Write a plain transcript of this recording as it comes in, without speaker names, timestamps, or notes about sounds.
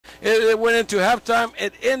It went into halftime.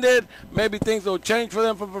 It ended. Maybe things will change for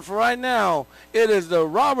them. But for right now, it is the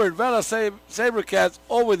Robert Vela Sabercats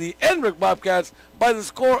over the Edinburg Bobcats by the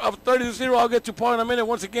score of 30-0. I'll get to Paul in a minute.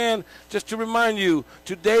 Once again, just to remind you,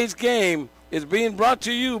 today's game is being brought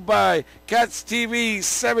to you by Cats TV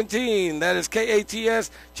 17. That is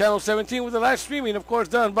KATS Channel 17 with the live streaming, of course,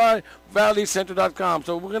 done by ValleyCenter.com.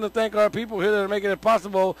 So we're going to thank our people here that are making it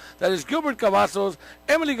possible. That is Gilbert Cavazos,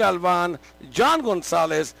 Emily Galvan, John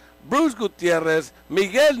Gonzalez, Bruce Gutierrez,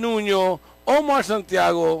 Miguel Nuño, Omar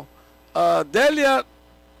Santiago, Delia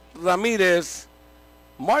Ramirez,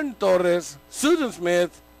 Martin Torres, Susan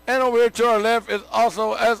Smith, and over here to our left is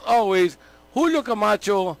also, as always, Julio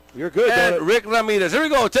Camacho. You're good, and Rick Ramirez. Here we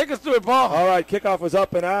go. Take us through it, Paul. All right, kickoff was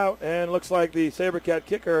up and out, and looks like the Sabercat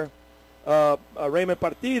kicker, Raymond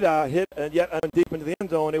Partida, hit and yet deep into the end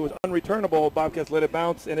zone. It was unreturnable. Bobcats let it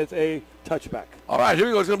bounce, and it's a touchback. All right, here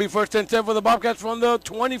we go. It's going to be first and 10 for the Bobcats from the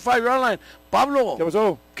 25-yard line. Pablo, ¿Qué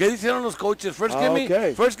pasó? ¿qué hicieron los coaches? First,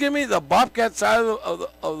 give me the Bobcat side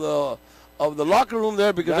of the locker room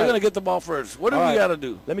there, because they're going to get the ball first. What do we got to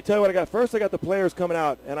do? Let me tell you what I got. First, I got the players coming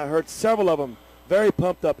out, and I heard several of them very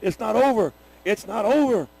pumped up. It's not over. It's not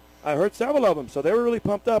over. I heard several of them, so they were really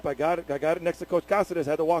pumped up. I got it next to Coach Cáceres.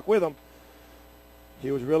 Had to walk with him. He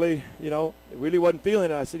was really, really wasn't feeling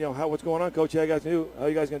it. I said, what's going on, Coach? How you guys going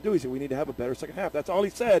to do? He said, we need to have a better second half. That's all he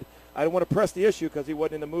said. I didn't want to press the issue because he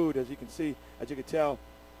wasn't in the mood, as you can see, as you can tell,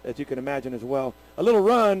 as you can imagine as well. A little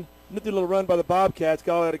run, nifty little run by the Bobcats,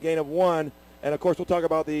 got out a gain of 1. And, of course, we'll talk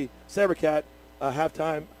about the Sabercat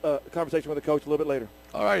halftime conversation with the coach a little bit later.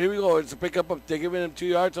 All right, here we go. It's a pickup. They're giving him 2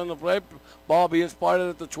 yards on the play. Ball being spotted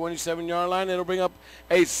at the 27-yard line. It'll bring up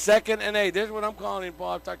a 2nd and 8. This is what I'm calling it,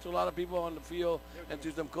 Paul. I've talked to a lot of people on the field and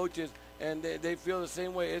to some coaches, and they feel the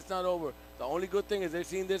same way. It's not over. The only good thing is they've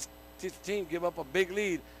seen this team give up a big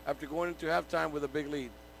lead after going into halftime with a big lead.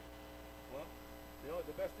 Well,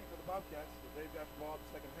 the best thing for the Bobcats is they've got the ball in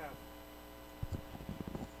the second half.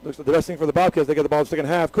 Looks like the best thing for the Bobcats, they get the ball in the second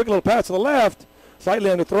half. Quick little pass to the left, slightly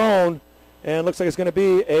underthrown, and looks like it's going to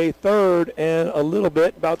be a 3rd and a little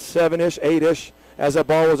bit, about 7-ish, 8-ish, as that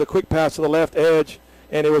ball was a quick pass to the left edge,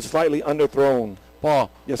 and it was slightly underthrown.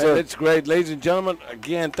 Paul. Yes, sir. It's great. Ladies and gentlemen,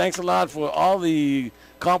 again, thanks a lot for all the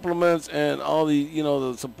compliments and all the,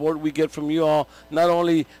 the support we get from you all. Not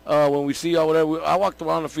only when we see y'all, whatever. I walked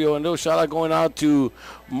around the field, and there was shout out going out to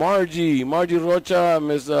Margie Rocha,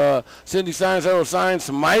 Miss Cindy Science, Harold Science,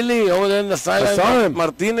 Smiley over there in the sideline,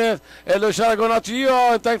 Martinez. And a little shout out going out to you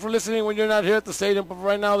all, and thanks for listening when you're not here at the stadium. But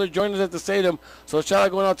right now, they're joining us at the stadium, so shout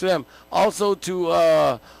out going out to them. Also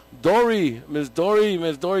to Miss Dory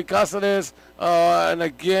Cáceres, and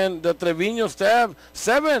again, the Trevino staff,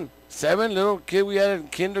 seven little kid we had in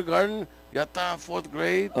kindergarten, yata 4th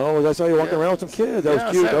grade. Oh, that's how you're walking around with some kids. That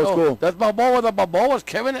was cute. That was cool. That's Balboa. The Balboas,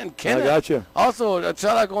 Kevin and Kenneth. I got you. Also, a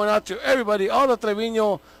shout out going out to everybody, all the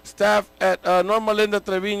Trevino staff at Norma Linda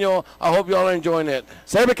Trevino. I hope you all are enjoying it.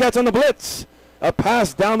 Sabercats on the blitz. A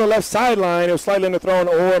pass down the left sideline. It was slightly underthrown,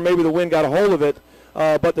 or maybe the wind got a hold of it.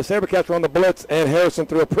 But the Sabercats were on the blitz, and Harrison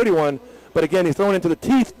threw a pretty one. But again, he's thrown into the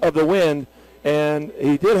teeth of the wind, and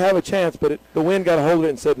he did have a chance, but the wind got a hold of it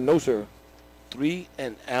and said, no, sir. 3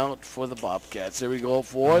 and out for the Bobcats. There we go,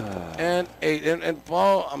 4th and 8. And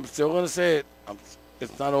Paul, I'm still going to say it.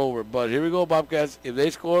 It's not over. But here we go, Bobcats. If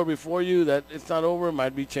they score before you, that it's not over, it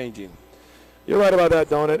might be changing. You're right about that,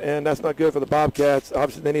 Donut, and that's not good for the Bobcats.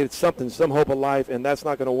 Obviously, they needed some hope of life, and that's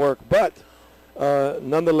not going to work. But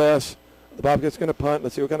nonetheless, the Bobcats going to punt.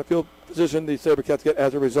 Let's see what kind of field position the Sabercats get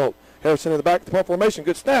as a result. Harrison in the back, the punt formation.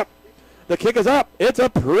 Good snap. The kick is up. It's a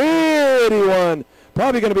pretty one.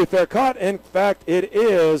 Probably going to be a fair caught. In fact, it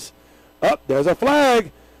is. There's a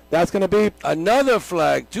flag. That's going to be another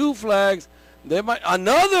flag. 2 flags.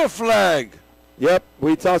 Another flag. Yep.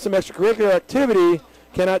 We saw some extracurricular activity.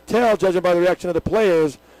 Cannot tell, judging by the reaction of the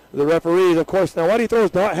players. The referees, of course. Now, why do you throw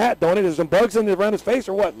his hat, don't he? There's some bugs around his face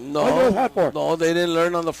or what? No. Why do you throw his hat for? No, they didn't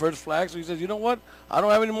learn on the first flag. So he says, you know what? I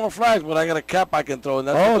don't have any more flags, but I got a cap I can throw. And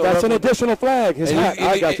that's an additional flag. His hat.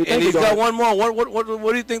 I got you. And he's got one more. What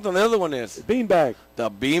do you think the other one is? Beanbag.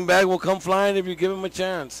 The beanbag will come flying if you give him a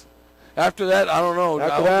chance. After that, I don't know.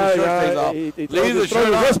 After that, leave the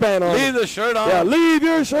shirt on. Leave the shirt on. Yeah, leave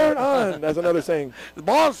your shirt on. That's another saying. The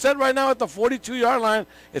ball's set right now at the 42-yard line.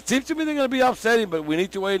 It seems to me they're going to be upsetting, but we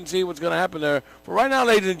need to wait and see what's going to happen there. For right now,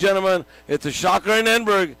 ladies and gentlemen, it's a shocker in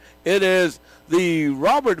Edinburg. It is the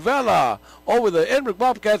Robert Vela over the Edinburg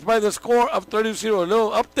Bobcats by the score of 30-0. A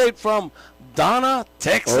little update from Donna,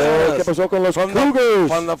 Texas. ¿Qué pasó con los Cougars?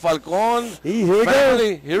 From the Falcon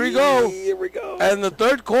family. Here we go. Here we go. And the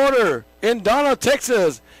third quarter in Donna,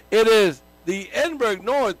 Texas, it is the Edinburg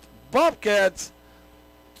North Bobcats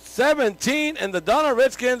 17, and the Donna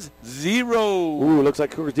Redskins 0. Ooh, looks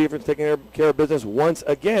like Cougars defense taking care of business once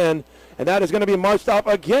again, and that is going to be marched off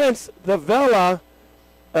against the Vela.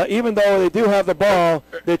 Even though they do have the ball,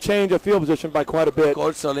 they change the field position by quite a bit.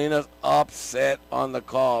 Coach Salinas upset on the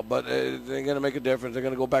call, but it ain't going to make a difference. They're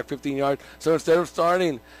going to go back 15 yards. So instead of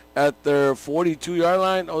starting at their 42-yard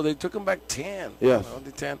line, they took them back 10. Yes.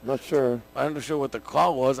 Only 10. Not sure. I'm not sure what the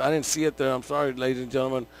call was. I didn't see it there. I'm sorry, ladies and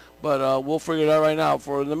gentlemen. But we'll figure it out right now.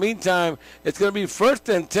 For in the meantime, it's going to be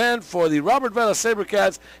 1st and 10 for the Robert Vela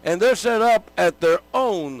Sabercats, and they're set up at their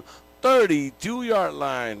own 32-yard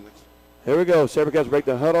line. Here we go. Sabercats break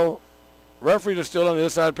the huddle. Referees are still on the other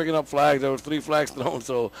side picking up flags. There was 3 flags thrown,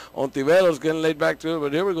 so Ontiveros getting laid back to it.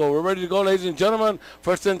 But here we go. We're ready to go, ladies and gentlemen.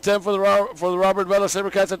 1st and 10 for the Robert Vela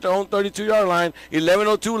Sabercats at their own 32-yard line.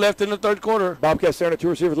 11:02 left in the third quarter. Bobcats staring at 2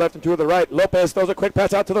 receivers left and 2 to the right. Lopez throws a quick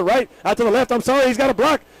pass out to the right, out to the left. I'm sorry, he's got a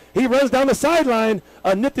block. He runs down the sideline.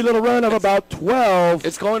 A nifty little run of about 12.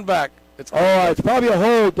 It's going back. It's probably a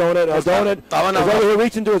hold, Donut. Donut is over here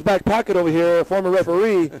reaching to his back pocket over here. A former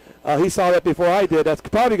referee. He saw that before I did. That's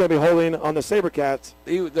probably going to be holding on the Sabercats.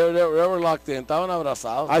 They were locked in.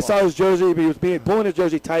 I saw his jersey. He was pulling his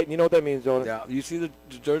jersey tight, and you know what that means, Donut. Yeah, you see the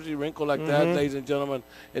jersey wrinkle like that, ladies and gentlemen.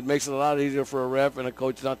 It makes it a lot easier for a ref and a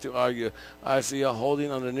coach not to argue. I see a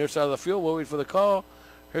holding on the near side of the field. We'll wait for the call.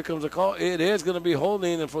 Here comes the call. It is going to be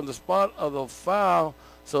holding, and from the spot of the foul.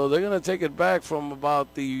 So they're going to take it back from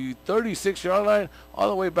about the 36-yard line all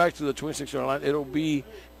the way back to the 26-yard line. It'll be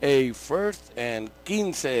a 1st and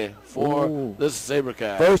 15 for the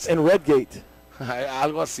Sabercats. 1st and Redgate.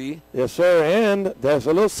 Algo así. Yes, sir. And there's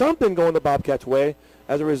a little something going the Bobcats' way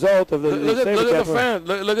as a result of the look at the fans.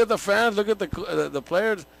 Look at the fans. Look at the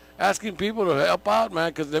players asking people to help out,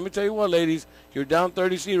 man, because let me tell you what, ladies, you're down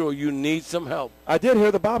 30-0. You need some help. I did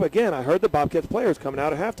hear I heard the Bobcats players coming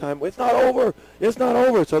out at halftime. It's not over. It's not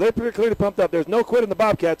over. So they're pretty clearly pumped up. There's no quit in the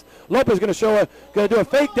Bobcats. Lopez going to do a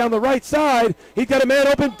fake down the right side. He's got a man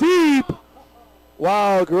open deep.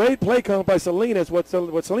 Wow, great play come by Salinas. What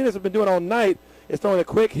Salinas has been doing all night is throwing a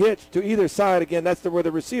quick hitch to either side. Again, that's where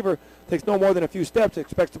the receiver takes no more than a few steps,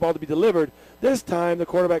 expects the ball to be delivered. This time the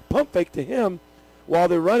quarterback pump fake to him, while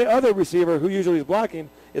the other receiver, who usually is blocking,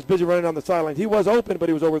 is busy running on the sideline. He was open, but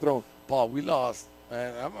he was overthrown. Paul, we lost.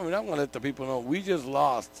 And I'm going to let the people know we just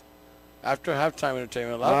lost after halftime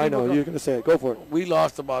entertainment. I know. You're going to say it. Go for it. We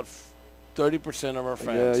lost about 30% of our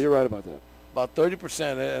fans. Yeah, you're right about that. About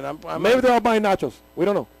 30%. And maybe they're all buying nachos. We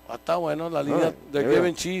don't know. They're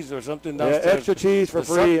giving cheese or something downstairs. Yeah, extra cheese for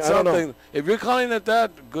free. I don't know. If you're calling it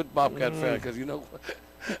that, good Bobcat fan, because you know.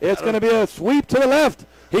 It's going to be a sweep to the left.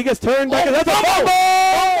 He gets turned back. That's a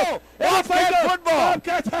ball! Bobcat football!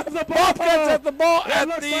 Bobcats have the ball! Bobcats have the ball at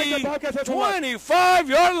the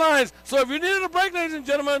 25-yard lines. So if you needed a break, ladies and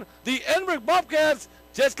gentlemen, the Edinburg Bobcats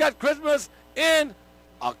just got Christmas in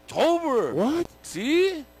October. What?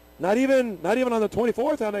 See? Not even on the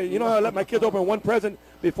 24th. You know how I let my kids open one present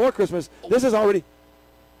before Christmas. This is already.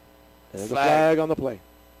 There's a flag on the play.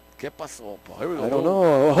 ¿Qué pasó, Paul? Here we go. I don't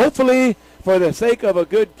know. Hopefully, for the sake of a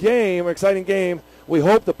good game, exciting game, we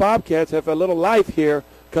hope the Bobcats have a little life here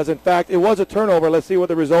because, in fact, it was a turnover. Let's see what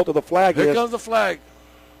the result of the flag is. Here comes the flag.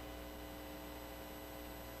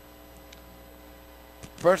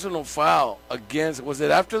 Personal foul against, was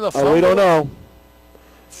it after the fumble? We don't know.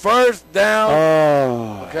 1st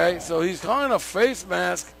down. Okay, so he's calling a face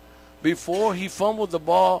mask before he fumbled the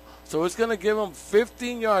ball. So it's going to give him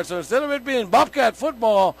 15 yards. So instead of it being Bobcat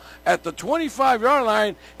football at the 25-yard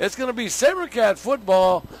line, it's going to be Sabercat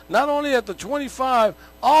football, not only at the 25,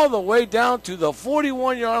 all the way down to the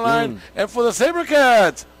 41-yard line. And for the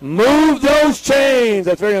Sabercats, move those chains.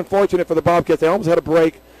 That's very unfortunate for the Bobcats. They almost had a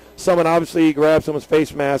break. Someone obviously grabbed someone's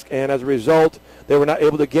face mask, and as a result, they were not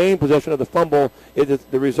able to gain possession of the fumble. The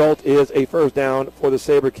result is a 1st down for the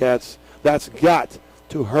Sabercats. That's got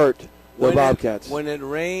to hurt the Bobcats. When it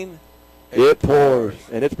rains, it pours.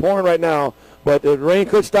 And it's pouring right now, but the rain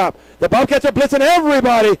could stop. The Bobcats are blitzing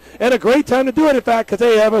everybody, and a great time to do it, in fact, because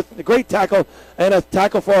they have a great tackle and a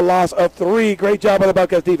tackle for a loss of 3. Great job by the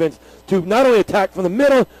Bobcats defense to not only attack from the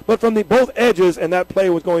middle, but from both edges, and that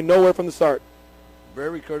play was going nowhere from the start.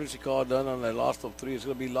 Very courtesy call done on a loss of 3. It's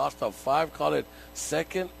going to be lost of 5. Call it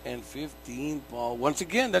 2nd and 15 ball. Once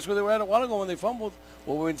again, that's where they were at a while ago when they fumbled.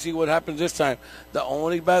 We'll wait and see what happens this time. The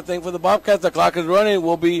only bad thing for the Bobcats, the clock is running,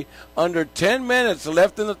 will be under 10 minutes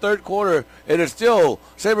left in the third quarter. It is still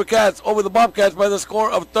Sabercats over the Bobcats by the score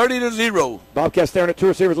of 30-0. Bobcats staring at 2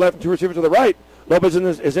 receivers left and 2 receivers to the right. Lopez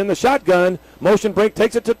is in the shotgun. Motion break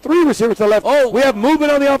takes it to 3 receivers to the left. We have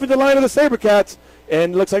movement on the offensive line of the Sabercats.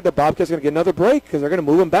 And it looks like the Bobcats are going to get another break because they're going to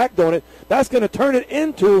move him back, don't it? That's going to turn it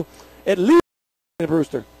into at least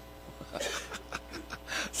Brewster.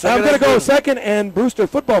 I'm going to go second and Brewster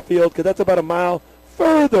football field because that's about a mile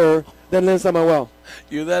further than Lynn Samuel.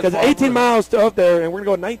 Because 18 miles to up there, and we're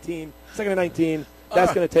going to go 19, second and 19.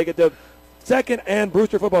 That's going to take it to second and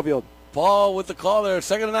Brewster football field. Paul with the call there.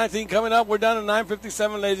 Second and 19 coming up. We're down to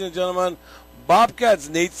 9:57, ladies and gentlemen. Bobcats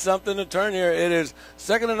need something to turn here. It is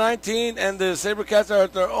second and 19, and the Sabercats are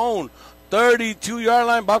at their own 32-yard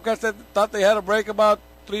line. Bobcats thought they had a break about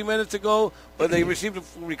 3 minutes ago, but they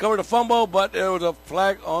recovered a fumble, but there was a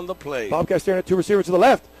flag on the play. Bobcats staring at two receivers to the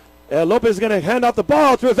left. Lopez is going to hand off the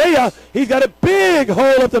ball to Vela. He's got a big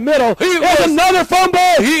hole up the middle. Another fumble.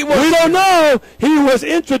 We don't know. He was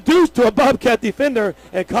introduced to a Bobcat defender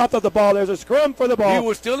and coughed up the ball. There's a scrum for the ball. He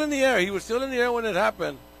was still in the air. He was still in the air when it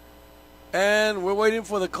happened. And we're waiting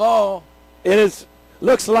for the call.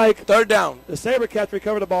 Looks like third down. The Sabercats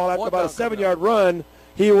recovered the ball after about a 7-yard run.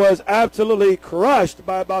 He was absolutely crushed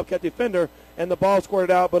by a Bobcat defender, and the ball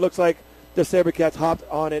squirted out, but looks like the Sabercats hopped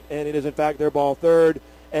on it, and it is, in fact, their ball, third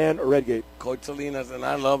and Redgate. Coach Salinas, and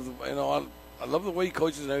I love the way he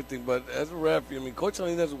coaches and everything, but as a ref, Coach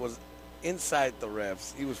Salinas was inside the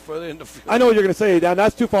refs. He was further in the field. I know what you're going to say. Now,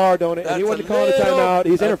 that's too far, don't it? And he wasn't calling a timeout.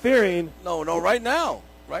 He's interfering. No, right now.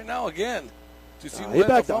 Right now again. To see he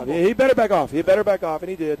backed off. He better back off. And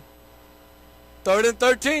he did. Third and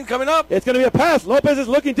 13 coming up. It's going to be a pass. Lopez is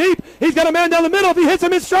looking deep. He's got a man down the middle. If he hits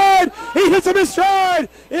him in stride,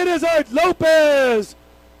 It is our Lopez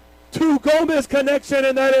to Gomez connection,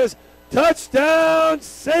 and that is touchdown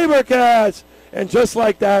Sabercats. And just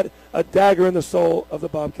like that, a dagger in the soul of the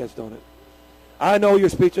Bobcats, don't it? I know you're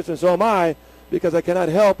speechless, and so am I, because I cannot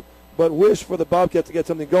help but wish for the Bobcats to get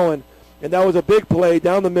something going. And that was a big play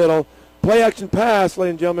down the middle. Play action pass,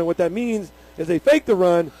 ladies and gentlemen. What that means is they faked the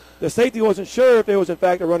run. The safety wasn't sure if it was, in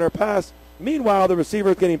fact, a run or a pass. Meanwhile, the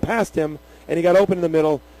receiver is getting past him, and he got open in the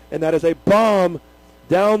middle. And that is a bomb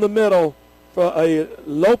down the middle for a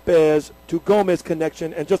Lopez to Gomez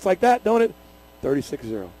connection. And just like that, don't it?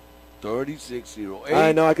 36-0. 36-0.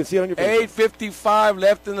 I know. I can see it on your face. 8:55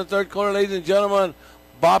 left in the third quarter, ladies and gentlemen.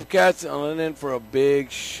 Bobcats are in for a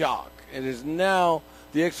big shock. It is now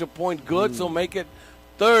the extra point good, so make it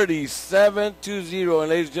 37-0. And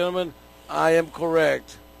ladies and gentlemen, I am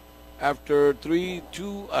correct. After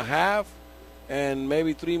 2.5 and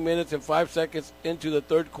maybe 3 minutes and 5 seconds into the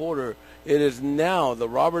third quarter, it is now the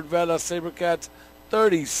Robert Vela Sabercats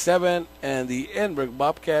 37 and the Edinburg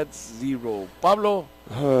Bobcats 0. Pablo?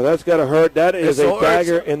 That's got to hurt. That is a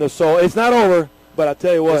dagger in the soul. It's not over, but I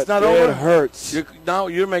tell you what, it hurts. Now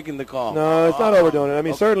you're making the call. No, it's not over, doing it. I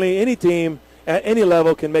mean, certainly any team at any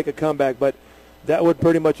level can make a comeback, but that would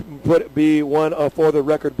pretty much be one for the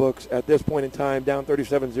record books at this point in time, down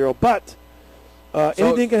 37-0. But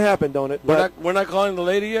anything can happen, don't it? But we're not calling the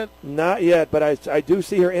lady yet? Not yet, but I do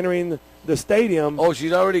see her entering the stadium. Oh,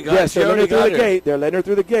 she's already got. Yes, they're letting her through the gate. They're letting her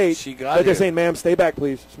through the gate. She got They're just saying, ma'am, stay back,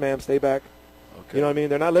 please. Ma'am, stay back. Okay. You know what I mean?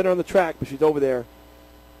 They're not letting her on the track, but she's over there.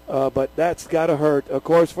 But that's got to hurt. Of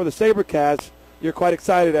course, for the Sabercats, you're quite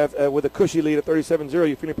excited with a cushy lead of 37-0.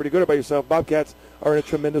 You're feeling pretty good about yourself. Bobcats are in a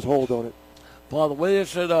tremendous hole, don't it? Paul, the way they're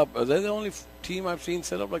set up, are they the only team I've seen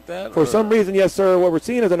set up like that? For some reason, yes, sir. What we're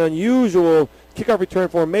seeing is an unusual kickoff return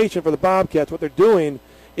formation for the Bobcats. What they're doing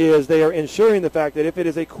is they are ensuring the fact that if it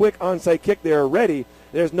is a quick onside kick, they are ready.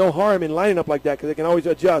 There's no harm in lining up like that because they can always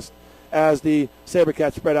adjust as the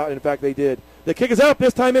Sabercats spread out. And in fact, they did. The kick is up.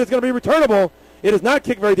 This time it is going to be returnable. It is not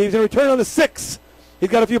kicked very deep. He's going to return on the 6. He's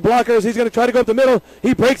got a few blockers. He's going to try to go up the middle.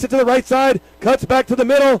 He breaks it to the right side, cuts back to the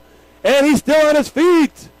middle, and he's still on his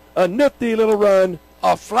feet. A nifty little run.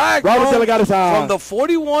 A flag from the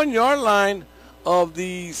 41-yard line of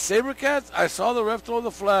the Sabercats. I saw the ref throw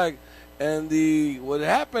the flag, and what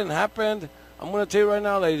happened. I'm going to tell you right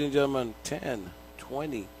now, ladies and gentlemen, 10,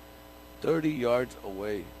 20, 30 yards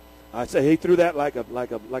away. I say he threw that like a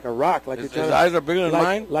rock. Like his eyes are bigger than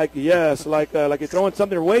mine? Like you're throwing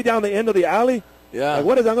something way down the end of the alley. Yeah. Like,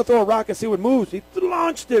 what is that? I'm going to throw a rock and see what moves. He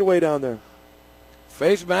launched it way down there.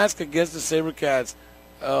 Face mask against the Sabercats.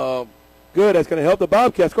 Good. That's going to help the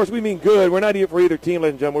Bobcats. Of course, we mean good. We're not here for either team,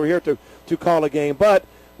 ladies and gentlemen. We're here to call a game. But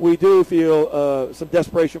we do feel some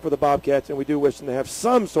desperation for the Bobcats, and we do wish them to have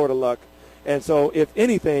some sort of luck. And so, if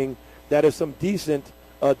anything, that is some decent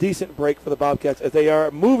break for the Bobcats as they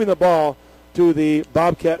are moving the ball to the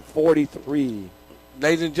Bobcat 43.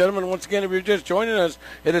 Ladies and gentlemen, once again, if you're just joining us,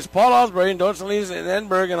 it is Paul Osbury and Don Salinas in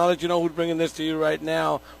Edinburg, and I'll let you know who's bringing this to you right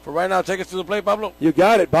now. For right now, take us to the play, Pablo. You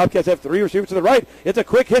got it. Bobcats have 3 receivers to the right. It's a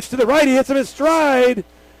quick hitch to the right. He hits him in stride.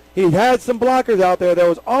 He had some blockers out there. There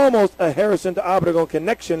was almost a Harrison to Obregon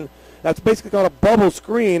connection. That's basically called a bubble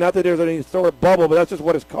screen. Not that there's any sort of bubble, but that's just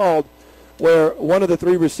what it's called, where one of the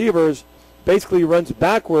 3 receivers basically runs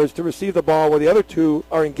backwards to receive the ball where the other two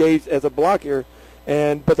are engaged as a blocker,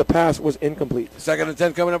 but the pass was incomplete. 2nd and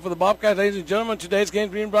 10 coming up for the Bobcats. Ladies and gentlemen, today's game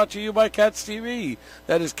is being brought to you by Cats TV.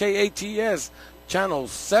 That is KATS Channel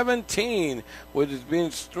 17, which is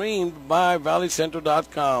being streamed by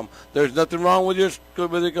valleycentral.com. There's nothing wrong with your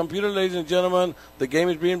computer, ladies and gentlemen. The game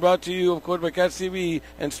is being brought to you, of course, by Cats TV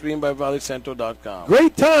and streamed by valleycentral.com.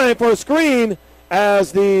 Great time for a screen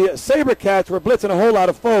as the Sabercats were blitzing a whole lot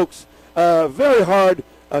of folks. Very hard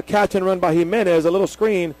catch and run by Jimenez, a little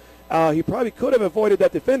screen. He probably could have avoided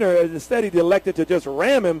that defender. Instead, he elected to just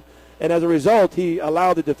ram him, and as a result, he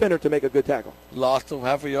allowed the defender to make a good tackle. Lost of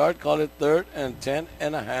half a yard, call it 3rd and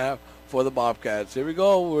 10.5 for the Bobcats. Here we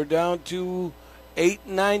go. We're down to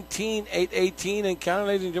 8:19, 8:18, and counting,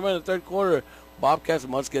 ladies and gentlemen, in the 3rd quarter. Bobcats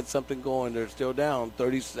must get something going. They're still down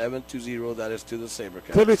 37-0. That is to the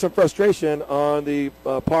Sabercats. Clearly some frustration on the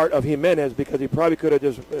part of Jimenez because he probably could have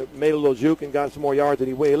just made a little juke and gotten some more yards, and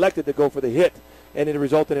he elected to go for the hit, and it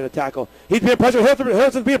resulted in a tackle. He's being pressured.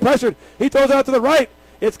 Harrison's being pressured. He throws out to the right.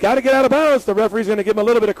 It's got to get out of bounds. The referee's going to give him a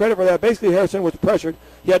little bit of credit for that. Basically, Harrison was pressured.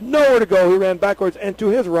 He had nowhere to go. He ran backwards and to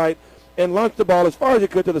his right and launched the ball as far as he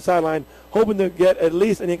could to the sideline, hoping to get at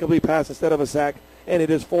least an incomplete pass instead of a sack, and it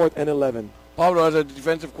is 4th and 11. Pablo, as a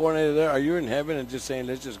defensive coordinator there, are you in heaven and just saying,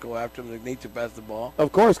 let's just go after them? They need to pass the ball?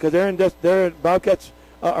 Of course, because Bobcats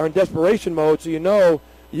are in desperation mode, so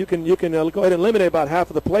you can go ahead and eliminate about half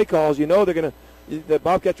of the play calls. The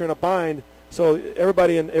Bobcats are in a bind, so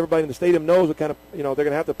everybody in the stadium knows what kind of, they're going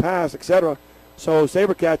to have to pass, etc. So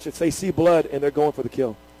Sabercats, they see blood, and they're going for the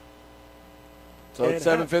kill. So it's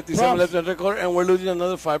 7:57 left in the quarter, and we're losing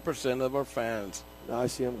another 5% of our fans. I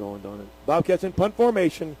see them going, don't it? Bobcats in punt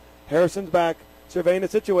formation. Harrison's back, surveying the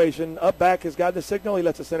situation. Up back has got the signal. He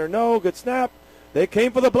lets the center know. Good snap. They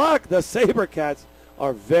came for the block. The Sabercats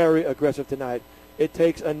are very aggressive tonight. It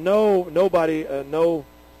takes a no favorite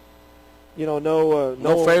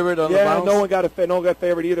on the bounce. No one got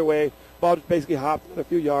favored either way. Ball just basically hopped a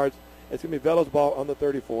few yards. It's going to be Vela's ball on the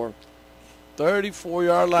 34.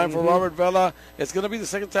 34-yard line for Robert Vela. It's going to be the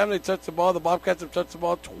second time they touched the ball. The Bobcats have touched the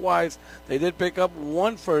ball twice. They did pick up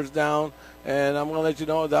 1 first down, and I'm going to let you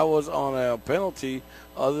know that was on a penalty.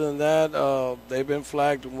 Other than that, they've been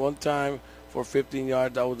flagged 1 time for 15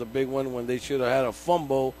 yards. That was a big one when they should have had a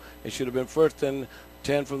fumble. It should have been 1st and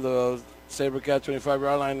 10 from the Sabercats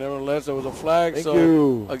 25-yard line. Nevertheless, there was a flag. Thank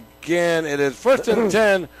you. Again, it is 1st and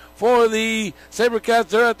 10 for the Sabercats.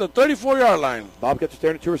 They're at the 34-yard line. Bobcats are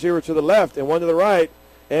staring at 2 receivers to the left and 1 to the right,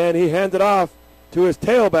 and he hands it off to his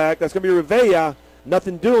tailback. That's going to be Vela.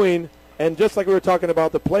 Nothing doing. And just like we were talking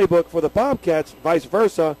about the playbook for the Bobcats, vice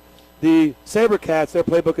versa, the Sabercats, their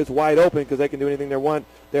playbook is wide open because they can do anything they want.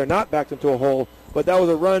 They're not backed into a hole. But that was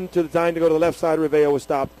a run to the time to go to the left side. Rivera was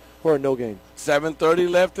stopped for a no gain. 7:30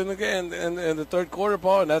 left in the 3rd quarter,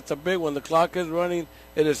 Paul, and that's a big one. The clock is running.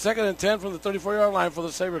 It is 2nd and 10 from the 34-yard line for the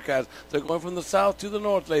Sabercats. They're going from the south to the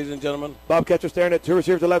north, ladies and gentlemen. Bobcats are staring at 2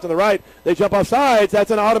 receivers to the left and the right. They jump off sides.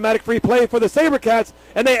 That's an automatic free play for the Sabercats,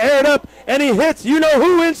 and they air it up, and he hits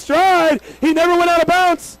you-know-who in stride. He never went out of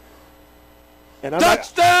bounds. And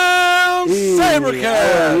Touchdown,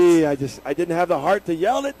 Sabercats! I didn't have the heart to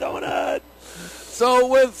yell it, Donut. So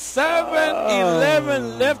with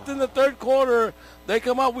 7:11 left in the 3rd quarter, they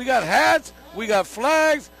come up. We got hats, we got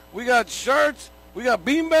flags, we got shirts, we got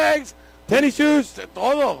beanbags. Tennis shoes.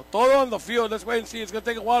 Todo on the field. Let's wait and see. It's going to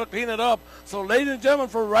take a while to clean it up. So, ladies and gentlemen,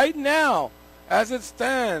 for right now, as it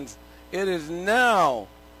stands, it is now.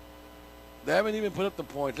 They haven't even put up the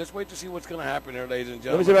points. Let's wait to see what's going to happen here, ladies and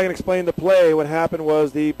gentlemen. Let me see if I can explain the play. What happened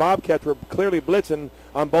was the Bobcats were clearly blitzing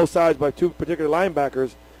on both sides by 2 particular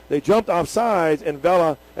linebackers. They jumped off sides, and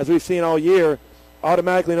Vela, as we've seen all year,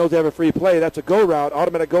 automatically knows they have a free play. That's a go route,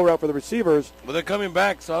 automatic go route for the receivers. But they're coming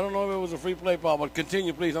back, so I don't know if it was a free play, Paul. But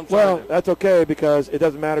continue, please. I'm sorry. Well, that's okay because it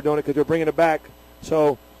doesn't matter, don't it, because they're bringing it back.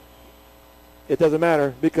 So it doesn't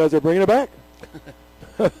matter because they're bringing it back.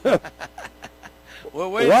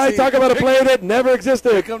 Well, why talk about a play that never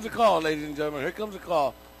existed? Here comes the call, ladies and gentlemen. Here comes the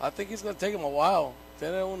call. I think it's going to take him a while.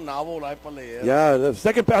 Yeah, on the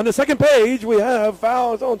second page, we have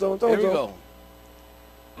fouls. Here we go.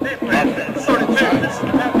 Defense, 32,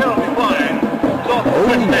 that penalty flag.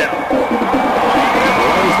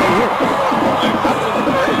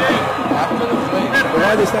 Why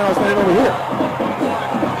are they standing over here?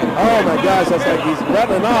 Oh, my gosh, that's like he's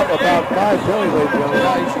rattling off about 5 penalties.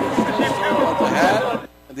 The hat,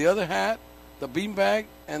 the other hat, the beanbag,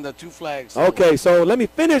 and the 2 flags. Okay, so let me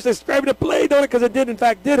finish describing the play, don't it? Because it in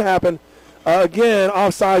fact did happen. Again,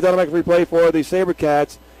 offside automatic free play for the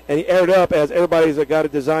Sabercats, and he aired up as everybody's got a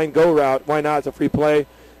design go route. Why not? It's a free play.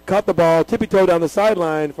 caught the ball, tippy-toe down the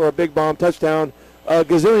sideline for a big bomb touchdown,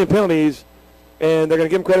 gazillion penalties, and they're going to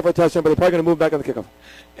give him credit for a touchdown, but they're probably going to move back on the kickoff.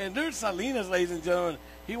 And there's Salinas, ladies and gentlemen.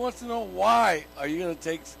 He wants to know why are you going to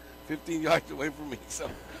take 15 yards away from me? So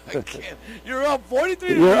I can't. You're up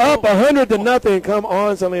 43. You're up 100-0. Come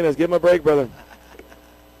on, Salinas. Give him a break, brother.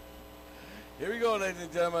 Here we go, ladies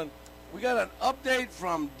and gentlemen. We got an update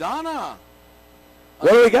from Donna.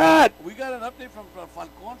 What do we got? We got an update from the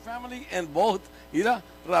Falcon family and both. Mira,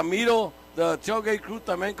 Ramiro, the tailgate crew,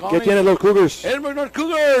 también calling. ¿Qué tiene los Cougars? Edinburg North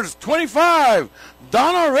Cougars, 25.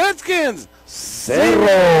 Donna Redskins,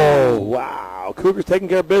 0. Wow. Cougars taking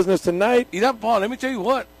care of business tonight. Mira, Paul, let me tell you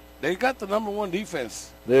what. They got the #1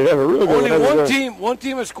 defense. They have a real good Only one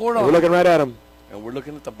team has scored on We're looking right at them. And we're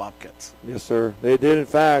looking at the Bobcats. Yes, sir. They did, in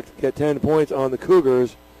fact, get 10 points on the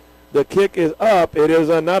Cougars. The kick is up. It is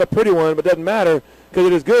not a pretty one, but doesn't matter because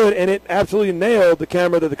it is good, and it absolutely nailed the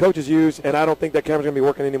camera that the coaches use, and I don't think that camera's going to be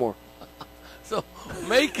working anymore. So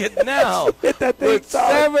make it now. Hit that thing with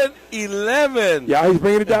 7-11. Yeah, he's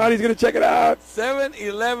bringing it down. He's going to check it out.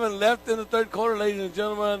 7-11 left in the third quarter, ladies and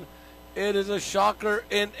gentlemen. It is a shocker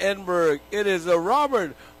in Edinburg. It is the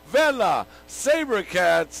Robert Vela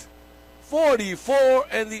Sabercats 44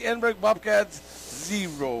 and the Edinburg Bobcats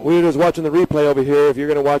 0. We're just watching the replay over here. If you're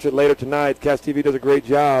going to watch it later tonight, Cast TV does a great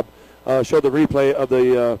job. Showed the replay of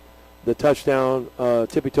the touchdown,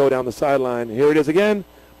 tippy-toe down the sideline. Here it is again.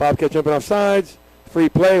 Bobcat jumping off sides. Free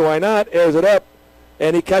play, why not? Airs it up.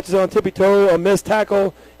 And he catches on tippy-toe, a missed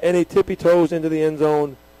tackle, and he tippy-toes into the end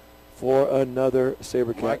zone for another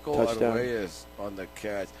Sabercat Michael touchdown. Arguelles on the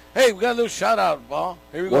catch. Hey, we got a little shout-out, Paul.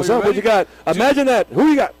 Here we go. What's up? What you got? Imagine that. Who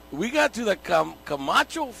you got? We got to the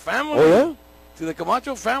Camacho family. Oh, yeah? To the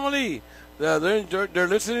Camacho family. They're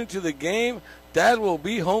listening to the game. Dad will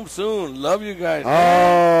be home soon. Love you guys.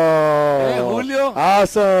 Oh. Hey, Julio.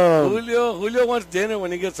 Awesome. Julio wants dinner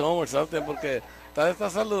when he gets home or something porque está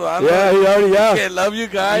saludando. Yeah, he already, yeah. Okay, love you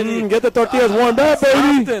guys. Get the tortillas warmed up,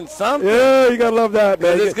 baby. Something. Yeah, you got to love that,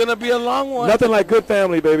 man. It's going to be a long one. Nothing like good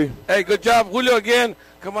family, baby. Hey, good job, Julio, again.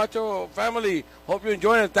 Camacho family. Hope you're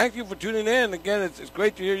enjoying it. Thank you for tuning in. Again, it's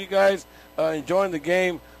great to hear you guys enjoying the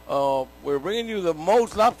game. We're bringing you the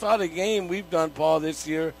most lopsided game we've done, Paul, this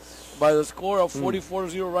year. By the score of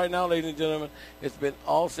 44-0 right now, ladies and gentlemen. It's been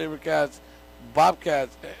all Sabercats,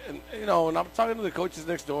 Bobcats, and and I'm talking to the coaches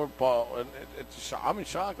next door, Paul, and I'm in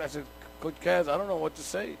shock. I said, Coach Kaz, I don't know what to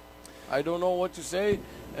say. Other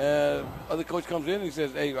coach comes in and he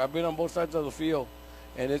says, hey, I've been on both sides of the field,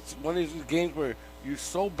 and it's one of these games where you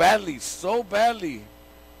so badly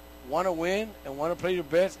want to win and want to play your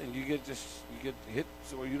best, and you get hit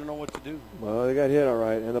so you don't know what to do. Well, they got hit all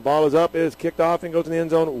right, and the ball is up. It is kicked off and goes in the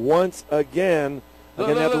end zone once again.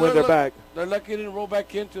 Again, they have to win their back. They're lucky it didn't roll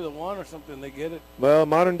back into the one or something. They get it. Well,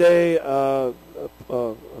 modern day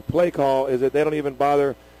play call is that they don't even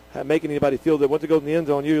bother making anybody feel that once it goes in the end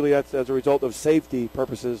zone, usually that's as a result of safety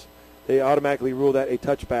purposes. They automatically rule that a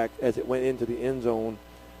touchback as it went into the end zone,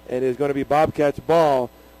 and it's going to be Bobcats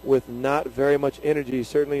ball with not very much energy.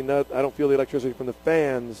 Certainly not. I don't feel the electricity from the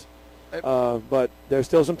fans. But there's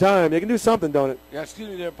still some time. They can do something, don't it? Yeah, excuse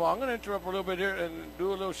me there, Paul. I'm going to interrupt a little bit here and do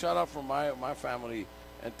a little shout-out for my family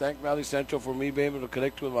and thank Valley Central for me being able to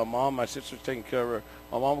connect with my mom. My sister's taking care of her.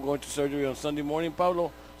 My mom going to surgery on Sunday morning,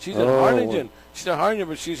 Pablo. She's in Harlingen. She's in Harlingen,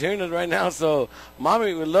 but she's hearing us right now. So,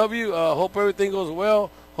 Mommy, we love you. Hope everything goes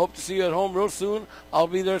well. Hope to see you at home real soon. I'll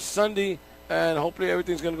be there Sunday, and hopefully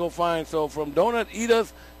everything's going to go fine. So, from Donut,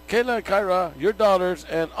 Edith, Kayla, and Kyra, your daughters,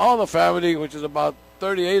 and all the family, which is about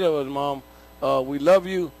 38 of us, Mom. We love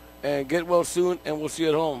you, and get well soon, and we'll see you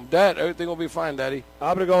at home. Dad, everything will be fine, Daddy.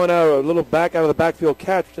 I'm going to go in a little back out of the backfield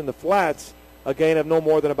catch in the flats, a gain of no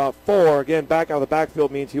more than about 4. Again, back out of the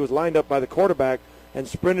backfield means he was lined up by the quarterback and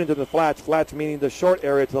sprinted into the flats. Flats meaning the short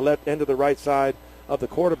area to the left end of the right side of the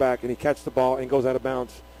quarterback, and he catches the ball and goes out of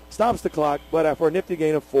bounds. Stops the clock, but for a nifty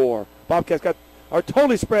gain of 4. Bobcats are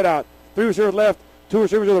totally spread out. 3 receivers left, 2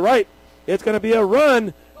 receivers to the right. It's going to be a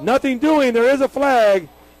run. Nothing doing. There is a flag.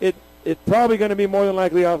 It's probably going to be more than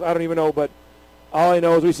likely. I don't even know, but all I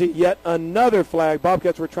know is we see yet another flag.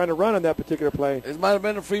 Bobcats were trying to run on that particular play. It might have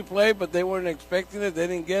been a free play, but they weren't expecting it. They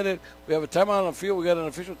didn't get it. We have a timeout on the field. We got an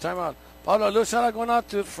official timeout. Paulo, a little shout-out going out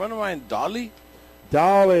to a friend of mine, Dolly.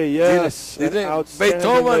 Dolly, yes.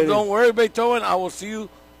 Beethoven, don't worry, Beethoven. I will see you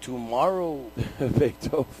tomorrow.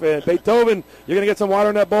 Beethoven, you're going to get some water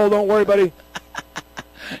in that bowl. Don't worry, buddy.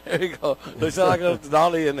 There you go. Let's shout out to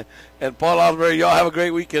Dolly and Paul Osbury. Y'all have a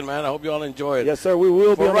great weekend, man. I hope you all enjoy it. Yes, sir. We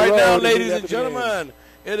will be on the right road now, ladies and gentlemen,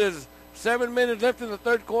 it is 7 minutes left in the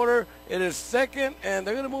third quarter. It is second, and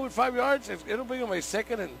they're going to move it 5 yards. It'll bring them a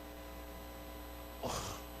second and –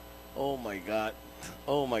 oh, my God.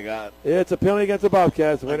 Oh, my God. It's a penalty against the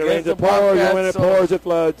Bobcats. When it rains, it pours, and when it pours, it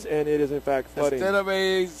floods, and it is, in fact, flooding. Instead of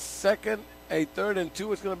a 3rd and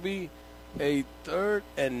 2, it's going to be a 3rd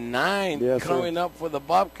and 9 coming up for the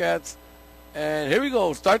Bobcats. And here we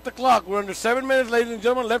go. Start the clock. We're under 7 minutes, ladies and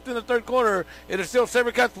gentlemen, left in the third quarter. It is still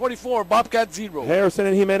Sabercats 44, Bobcats 0. Harrison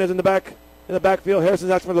and Jimenez in the backfield.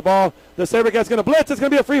 Harrison's asking for the ball. The Sabercats going to blitz. It's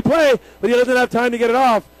going to be a free play, but he doesn't have time to get it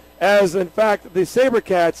off. As, in fact, the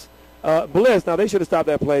Sabercats blitz. Now, they should have stopped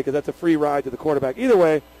that play because that's a free ride to the quarterback. Either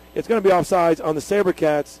way, it's going to be offsides on the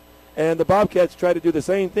Sabercats, and the Bobcats try to do the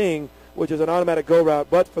same thing, which is an automatic go route,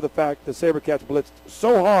 but for the fact the Sabercats blitzed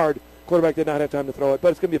so hard, quarterback did not have time to throw it, but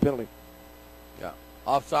it's going to be a penalty. Yeah.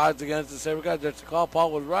 Offsides against the Sabercats. That's the call.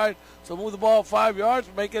 Paul was right. So move the ball 5 yards,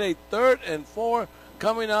 make it a 3rd and 4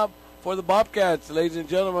 coming up for the Bobcats. Ladies and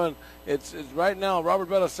gentlemen, it's right now Robert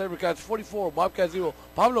Vela, Sabercats 44, Bobcats 0.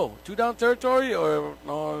 Pablo, 2-down territory or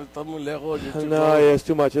no? Está muy lejos. No, yeah, it's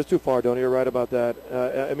too much. It's too far, Donnie. You're right about that.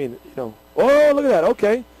 I mean, oh, look at that.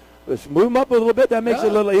 Okay. Let's move them up a little bit. That makes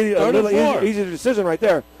it a little easier decision right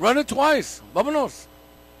there. Run it twice. Vámonos.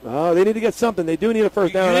 They need to get something. They do need a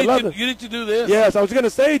first down. You need to do this. Yes, I was going to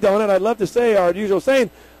say, Donut, I'd love to say our usual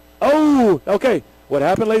saying. Oh, okay. What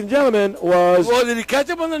happened, ladies and gentlemen, was... Well, did he catch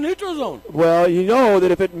him on the neutral zone? Well, you know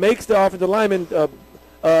that if it makes the offensive lineman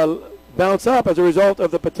bounce up as a result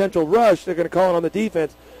of the potential rush, they're going to call it on the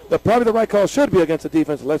defense. But probably the right call should be against the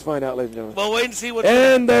defense. Let's find out, ladies and gentlemen. Well, wait and see what.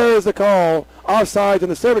 And there's the call. Offsides in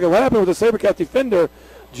the Sabercats. What happened was the Sabercats defender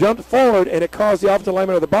jumped forward, and it caused the offensive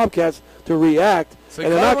lineman of the Bobcats to react. So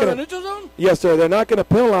and they're not going to. Yes, sir. They're not going to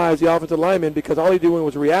penalize the offensive lineman because all he doing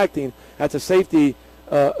was reacting. That's a safety,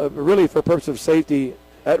 really for purpose of safety.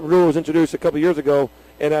 That rule was introduced a couple years ago,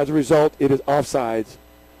 and as a result, it is offsides.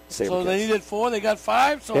 So they needed 4, they got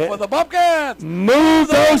 5. So for the Bobcats, move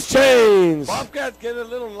those chains. Bobcats get a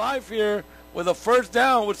little life here with a first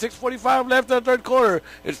down with 6:45 left in the third quarter.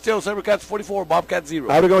 It's still Sabercats 44, Bobcats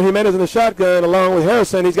 0. Out to go Jimenez in the shotgun along with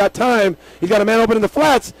Harrison. He's got time. He's got a man open in the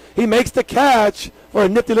flats. He makes the catch for a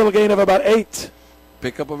nifty little gain of about 8.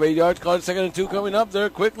 Pickup of 8 yards. Call it 2nd and 2 coming up there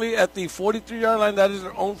quickly at the 43-yard line. That is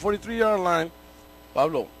their own 43-yard line.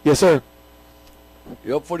 Pablo. Yes, sir.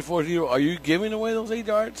 You're up 44-0. Are you giving away those 8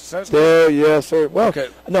 yards? Yes, sir. Well, okay.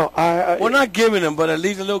 No, we're not giving them, but at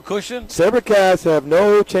least a little cushion. Sabercats have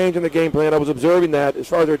no change in the game plan. I was observing that. As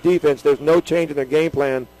far as their defense, there's no change in their game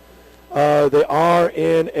plan. They are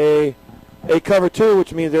in a cover 2,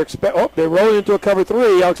 which means they're rolling into a cover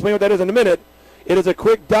 3. I'll explain what that is in a minute. It is a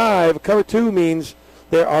quick dive. Cover 2 means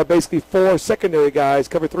there are basically 4 secondary guys.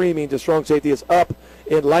 Cover 3 means the strong safety is up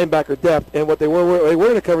in linebacker depth. And what they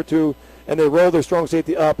were in a cover 2, and they roll their strong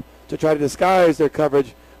safety up to try to disguise their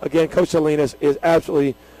coverage. Again, Coach Salinas is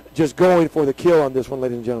absolutely just going for the kill on this one,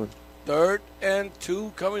 ladies and gentlemen. 3rd and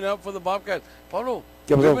 2 coming up for the Bobcats. Pablo,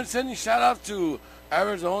 we've been sending shout-outs to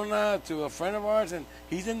Arizona, to a friend of ours, and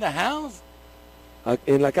he's in the house.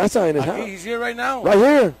 In La Casa, in his house. He's here right now. Right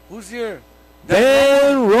here. Who's here?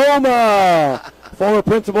 Dan Roma, former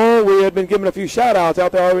principal. We had been giving a few shout-outs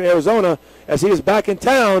out there in Arizona as he is back in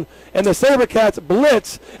town. And the Sabercats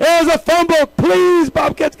blitz. There's a fumble. Please,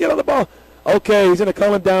 Bobcats, get on the ball. Okay, he's going to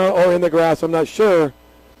calm him down or in the grass. I'm not sure.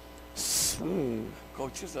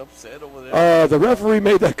 Coach is upset over there. The referee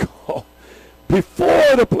made that call.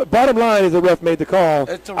 Before the bottom line is the ref made the call.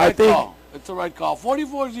 It's the right call. It's the right call.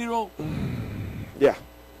 44-0. Yeah.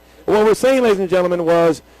 What we're saying, ladies and gentlemen,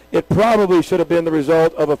 was it probably should have been the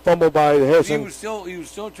result of a fumble by Harrison. He was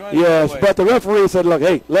still trying yes, to but the referee said, look,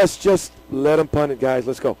 hey, let's just let him punt it, guys.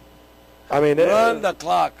 Let's go. I mean, run the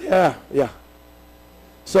clock. Yeah.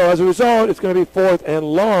 So as a result, it's going to be 4th and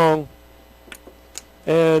long.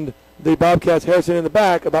 And the Bobcats, Harrison in the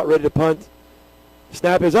back, about ready to punt.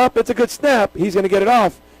 Snap is up. It's a good snap. He's going to get it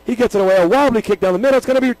off. He gets it away. A wobbly kick down the middle. It's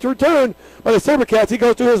going to be returned by the Sabercats. He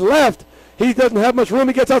goes to his left. He doesn't have much room.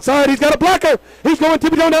 He gets outside. He's got a blocker. He's going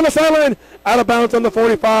tippy-toeing down the sideline. Out of bounds on the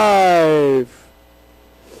 45.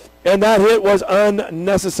 And that hit was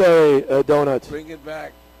unnecessary, Donut. Bring it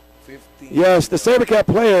back. 15. Yes, the Sabercat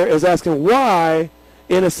player is asking why,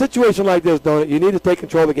 in a situation like this, Donut, you need to take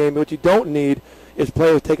control of the game. What you don't need is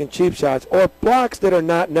players taking cheap shots or blocks that are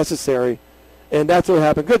not necessary. And that's what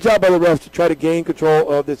happened. Good job by the refs to try to gain control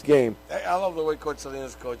of this game. I love the way Coach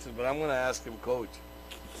Salinas coaches, but I'm going to ask him, Coach.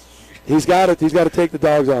 He's got to take the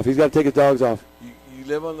dogs off. He's got to take his dogs off. You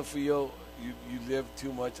live on the field. You live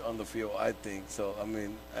too much on the field, I think. So, I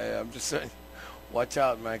mean, I'm just saying, watch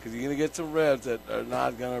out, man, because you're going to get some refs that are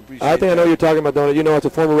not going to appreciate I think that. I know what you're talking about, Donald. You know, as a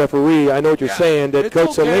former referee, I know what you're saying, that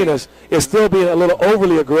Coach Salinas is still being a little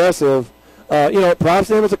overly aggressive. Props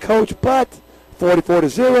to him as a coach, but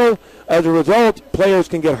 44-0. As a result, players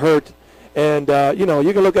can get hurt. And, you know,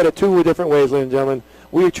 you can look at it two different ways, ladies and gentlemen.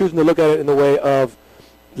 We are choosing to look at it in the way of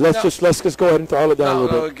let's just go ahead and throttle it down a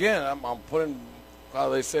little bit. Again, I'm putting, how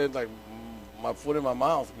they said, like, my foot in my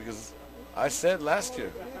mouth because I said last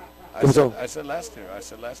year. I said last year.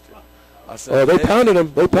 I said, they pounded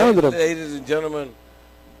him. They pounded him. Ladies and gentlemen,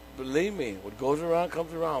 believe me, what goes around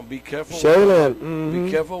comes around. Be careful.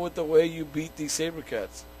 Be careful with the way you beat these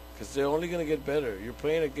Sabercats because they're only going to get better. You're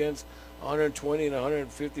playing against 120 and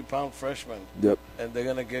 150-pound freshmen. Yep. And they're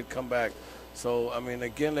going to come back. So, I mean,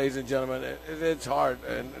 again, ladies and gentlemen, it's hard.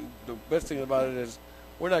 And the best thing about it is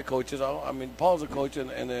we're not coaches. I mean, Paul's a coach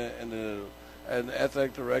and an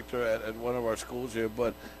athletic director at one of our schools here.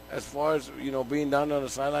 But as far as, you know, being down on the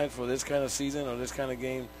sidelines for this kind of season or this kind of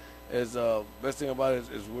game, is best thing about it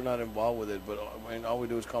is we're not involved with it. But, I mean, all we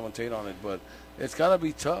do is commentate on it. But it's got to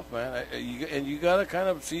be tough, man. And you got to kind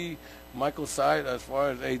of see Michael's side as far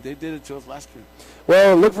as, hey, they did it to us last year.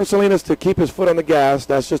 Well, look for Salinas to keep his foot on the gas.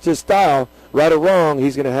 That's just his style. Right or wrong,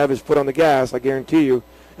 he's going to have his foot on the gas, I guarantee you,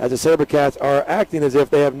 as the Sabercats are acting as if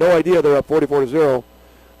they have no idea they're up 44-0.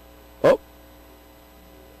 Oh.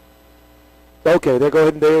 Okay, they're going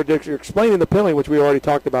ahead and they're explaining the penalty, which we already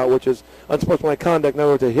talked about, which is unsportsmanlike conduct. In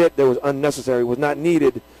other words, a hit that was unnecessary, was not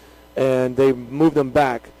needed, and they moved them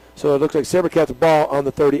back. So it looks like Sabercats ball on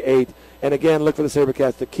the 38. And again, look for the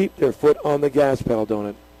Sabercats to keep their foot on the gas pedal, don't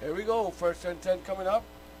it? Here we go. First and 10 coming up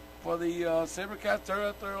for the Sabercats. They're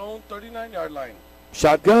at their own 39-yard line.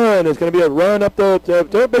 Shotgun. It's going to be a run up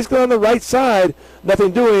they're basically on the right side.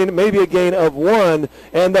 Nothing doing. Maybe a gain of 1.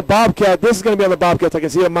 And the Bobcat, this is going to be on the Bobcats. I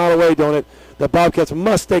can see it a mile away, don't it? The Bobcats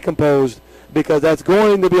must stay composed because that's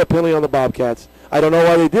going to be a penalty on the Bobcats. I don't know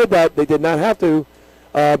why they did that. They did not have to.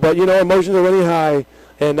 But, you know, emotions are really high,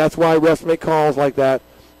 and that's why refs make calls like that.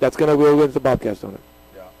 That's going to go against the Bobcats, don't it?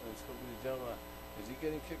 Yeah, it's going to be the gentleman. Is he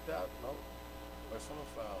getting kicked out? No. Personal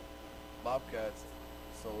foul. Bobcats.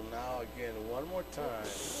 So now, again, one more time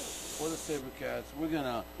for the Sabercats. We're going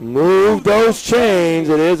to move those chains.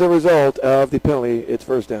 It is a result of the penalty. It's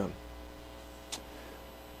first down.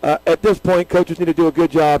 At this point, coaches need to do a good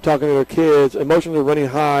job talking to their kids. Emotions are running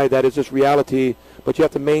high. That is just reality. But you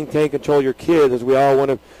have to maintain control of your kids as we all want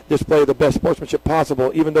to display the best sportsmanship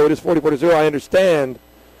possible. Even though it is 44-0, I understand.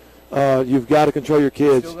 You've got to control your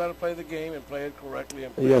kids. You still got to play the game and play it correctly.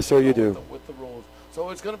 And yes, sir, you do. With the rules. So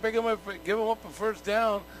it's going to give them up a first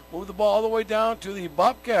down, move the ball all the way down to the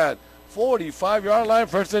Bobcat 45-yard line,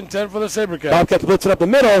 first and 10 for the Sabercats. Bobcats blitzing up the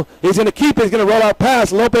middle. He's going to keep it. He's going to roll out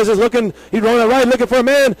pass. Lopez is looking. He's rolling out right, looking for a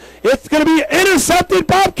man. It's going to be intercepted.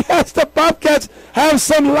 Bobcats. The Bobcats have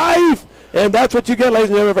some life. And that's what you get, ladies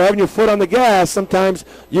and gentlemen, for having your foot on the gas. Sometimes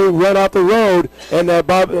you run off the road, and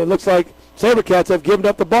it looks like Sabercats have given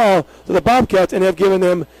up the ball to the Bobcats and have given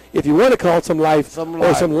them, if you want to call it, some life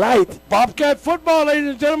or some light. Bobcat football, ladies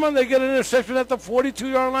and gentlemen. They get an interception at the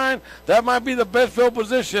 42-yard line. That might be the best field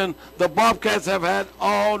position the Bobcats have had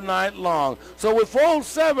all night long. So with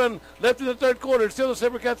 4:07 left in the third quarter, it's still the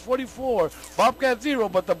Sabercats 44, Bobcats 0,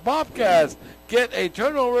 but the Bobcats get a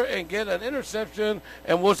turnover and get an interception,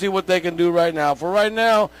 and we'll see what they can do right now. For right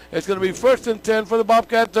now, it's going to be first and 10 for the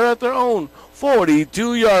Bobcats. They're at their own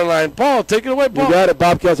 42-yard line. Paul, take it away, Paul. You got it.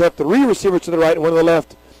 Bobcats have 3 receivers to the right and 1 to the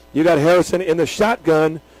left. You got Harrison in the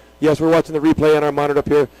shotgun. Yes, we're watching the replay on our monitor up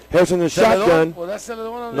here. Harrison in the shotgun. Well, that's the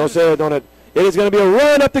one on no, sir, don't it. It is going to be a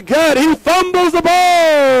run up the gut. He fumbles the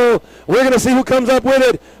ball. We're going to see who comes up with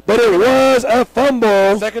it, but it was a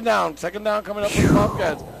fumble. Second down coming up for the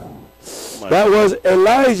Bobcats. That was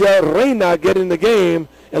Elijah Reyna getting the game.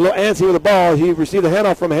 And a little antsy with the ball. He received the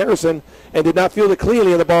handoff from Harrison and did not field it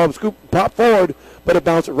cleanly, and the ball popped forward, but it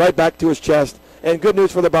bounced right back to his chest. And good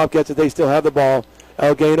news for the Bobcats that they still have the ball.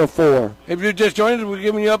 A gain of 4. If you're just joining us, we're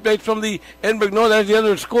giving you updates from the Edinburg North. That's the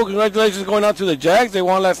other school. Congratulations going out to the Jags. They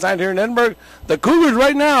won last night here in Edinburg. The Cougars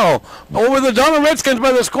right now over the Donald Redskins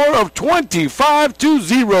by the score of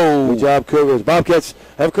 25-0. Good job, Cougars. Bobcats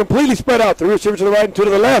have completely spread out. 3 receivers to the right and 2 to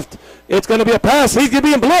the left. It's going to be a pass. He's going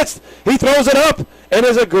to be blitzed. He throws it up, and it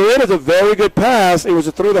is a very good pass. It was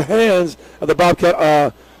through the hands of the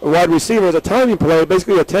Bobcat wide receiver. It was a timing play,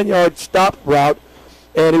 basically a 10-yard stop route,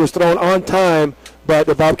 and it was thrown on time. But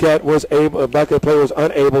the Bobcat player was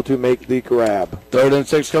unable to make the grab. 3rd and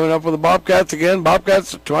 6 coming up for the Bobcats again.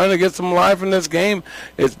 Bobcats trying to get some life in this game.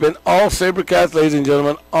 It's been all Sabercats, ladies and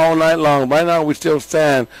gentlemen, all night long. Right now we still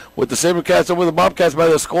stand with the Sabercats over the Bobcats by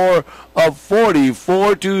the score of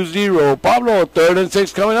 44-0. Pablo, 3rd and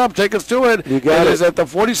 6 coming up. Take us to it. You got it. It is at the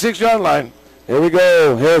 46-yard line. Here we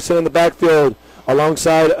go. Harrison in the backfield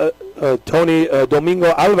alongside Tony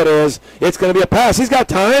Domingo Alvarez. It's going to be a pass. He's got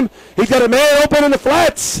time. He's got a man open in the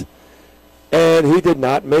flats. And he did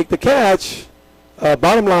not make the catch.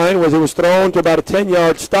 Bottom line was it was thrown to about a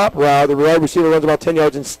 10-yard stop route. The wide receiver runs about 10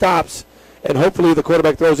 yards and stops, and hopefully the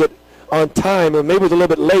quarterback throws it on time. And maybe it was a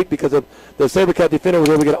little bit late because of the Sabercat defender was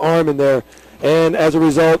able to get an arm in there. And as a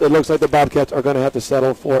result, it looks like the Bobcats are going to have to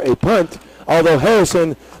settle for a punt. Although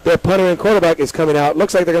Harrison, their punter and quarterback, is coming out.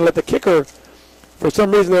 Looks like they're going to let the kicker, for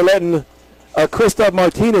some reason they're letting Christoph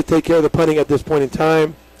Martinez take care of the punting at this point in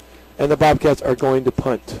time. And the Bobcats are going to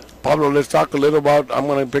punt. Pablo, let's talk a little about, I'm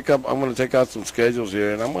going to take out some schedules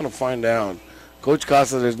here, and I'm going to find out. Coach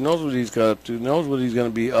Casas knows what he's got up to, knows what he's going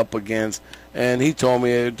to be up against, and he told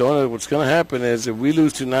me, what's going to happen is if we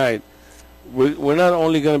lose tonight, we're not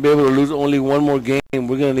only going to be able to lose only one more game,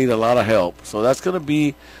 we're going to need a lot of help. So that's going to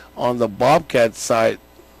be on the Bobcat side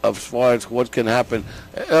as far as what can happen.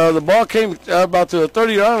 The ball came about to the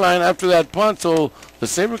 30-yard line after that punt, so the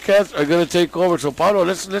Sabercats are going to take over. So, Pablo,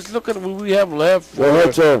 let's look at what we have left for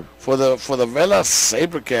the Vela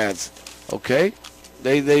Sabercats. Okay,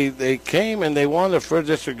 they came and they won their first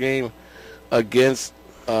district game against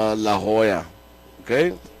La Jolla.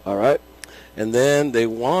 Okay, all right, and then they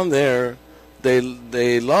won there.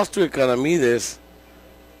 They lost to Economides.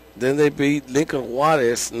 Then they beat Lincoln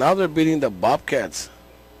Juarez. Now they're beating the Bobcats.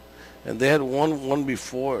 And they had won one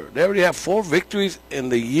before. They already have 4 victories in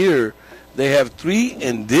the year. They have 3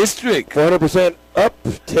 in district. 400%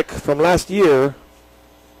 uptick from last year.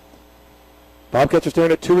 Bobcats are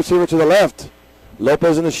staring at 2 receivers to the left.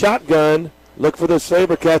 Lopez in the shotgun. Look for the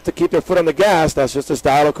Sabercats to keep their foot on the gas. That's just the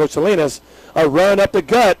style of Coach Salinas. A run up the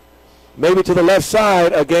gut. Maybe to the left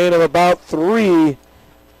side. A gain of about 3.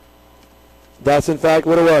 That's, in fact,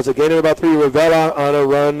 what it was. A gain of about 3. Vela on a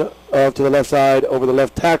run to the left side over the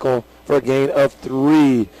left tackle for a gain of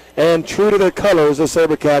 3. And true to their colors, the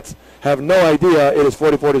Sabercats have no idea it is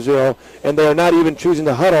 44-0, and they are not even choosing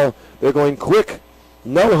to huddle. They're going quick,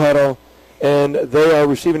 no huddle, and they are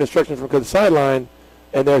receiving instructions from the sideline,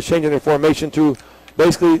 and they're changing their formation to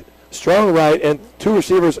basically strong right and 2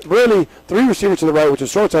 receivers, really 3 receivers to the right, which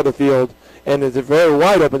is short side of the field, and it's very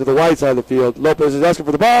wide open to the wide side of the field. Lopez is asking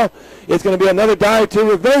for the ball. It's going to be another dive to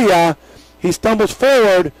Rivera. He stumbles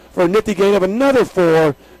forward for a nifty gain of another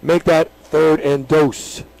 4. Make that 3rd and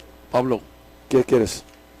dose. Pablo. Get us.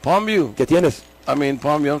 Palmview. ¿Qué tienes?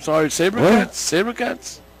 Palmview, I'm sorry. Sabercats.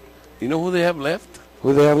 Sabercats. You know who they have left?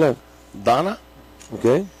 Who do they have left? Donna.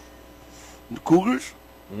 Okay. Cougars.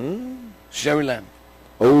 Sherryland.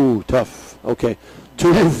 Oh, tough. Okay.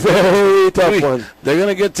 2 very tough ones. They're going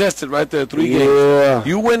to get tested right there, 3 games. Yeah.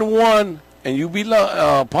 You win 1 and you beat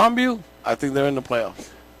Palmview, I think they're in the playoffs.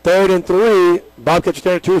 3rd and 3. Bobcats are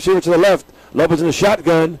staring at 2 receivers to the left. Lopez in the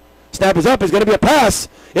shotgun. Snap is up. It's going to be a pass.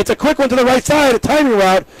 It's a quick one to the right side, a timing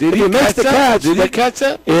route. Did he makes the catch. Did he catch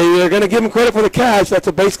that? You're going to give him credit for the catch. That's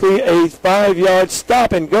basically a 5-yard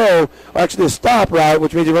stop and go. Or actually a stop route,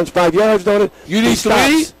 which means he runs 5 yards, don't it? You need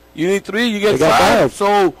 3? You need 3, you get 5. 5.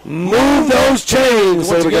 So move those chains.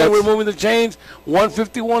 Once again, we're moving the chains.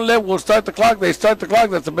 1:51 left. We'll start the clock. They start the clock.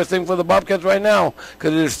 That's the best thing for the Bobcats right now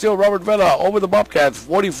because it is still Robert Vela over the Bobcats,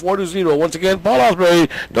 44-0. Once again, Paul Osprey,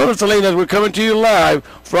 Donald Salinas. We're coming to you live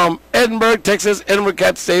from Edinburg, Texas, Edinburg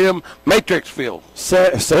Cat Stadium, Matrix Field.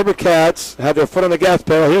 Sabercats have their foot on the gas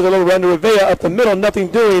pedal. Here's a little run to Rivera up the middle. Nothing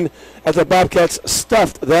doing as the Bobcats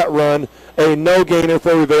stuffed that run. A no-gainer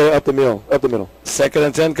for Rivera up the middle. 2nd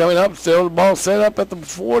and 10 coming up. Still the ball set up at the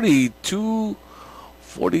 42,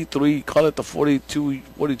 43, call it the 42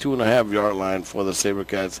 and a half yard line for the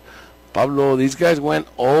Sabercats. Pablo, these guys went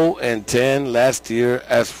 0-10 last year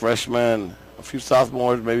as freshmen. A few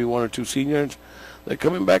sophomores, maybe 1 or 2 seniors. They're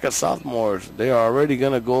coming back as sophomores. They are already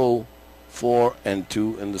going to go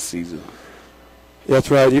 4-2 in the season.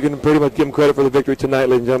 That's right. You can pretty much give them credit for the victory tonight,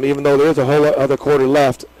 ladies and gentlemen. Even though there is a whole other quarter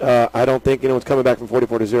left, I don't think anyone's coming back from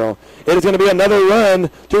 44-0. It is going to be another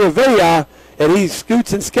run to Rivera, and he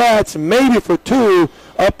scoots and scats maybe for 2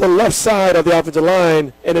 up the left side of the offensive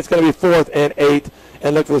line, and it's going to be 4th and 8.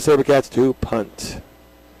 And look for the Sabercats to punt.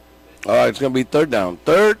 All right, it's going to be 3rd down.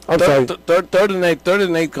 Third and 8. 3rd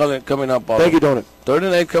and 8 coming up. Thank you, Donut. 3rd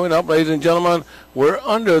and 8 coming up, ladies and gentlemen. We're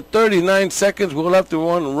under 39 seconds. We'll have to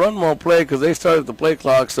run more play because they started the play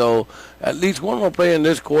clock. So at least 1 more play in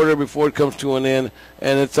this quarter before it comes to an end.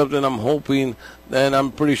 And it's something I'm hoping, and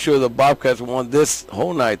I'm pretty sure the Bobcats want this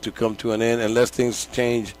whole night to come to an end unless things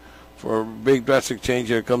change for a big drastic change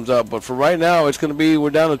here comes up. But for right now, it's going to be, we're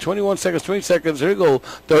down to 21 seconds, 20 seconds. Here we go.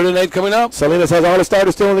 3rd and 8 coming up. Salinas has all the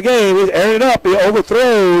starters still in the game. He's airing it up. He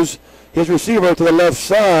overthrows his receiver to the left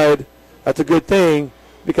side. That's a good thing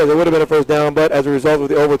because it would have been a 1st down, but as a result of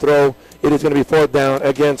the overthrow, it is going to be 4th down.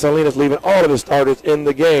 Again, Salinas leaving all of his starters in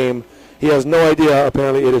the game. He has no idea.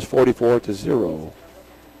 Apparently, it is 44-0.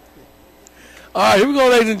 All right, here we go,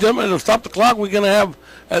 ladies and gentlemen. To stop the clock, we're going to have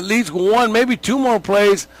at least one, maybe two more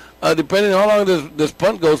plays, depending on how long this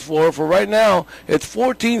punt goes for. For right now, it's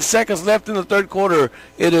 14 seconds left in the third quarter.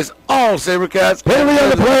 It is all Sabercats. Penalty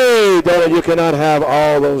on the play, Donald. You cannot have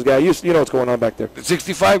all those guys. You know what's going on back there.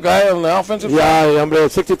 65 guy on the offensive side? Yeah, there are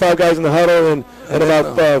 65 guys in the huddle, and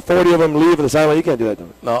about 40 of them leave on the sideline. You can't do that,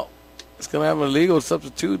 Donald. No. It's going to have an illegal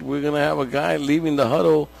substitute. We're going to have a guy leaving the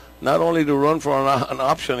huddle, not only to run for an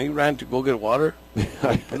option. He ran to go get water.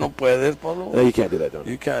 No puedes, Pablo. No, you can't do that, don't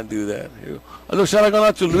you? You can't do that. A little shout out going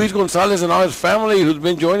out to Luis Gonzalez and all his family who's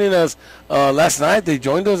been joining us last night. They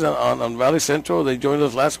joined us on Valley Central. They joined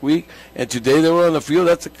us last week. And today they were on the field.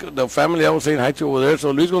 That's the family I was saying hi to over there.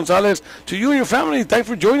 So, Luis Gonzalez, to you and your family, thanks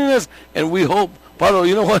for joining us. And we hope, Pablo,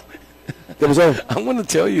 you know what? I'm going to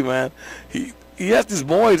tell you, man. He asked his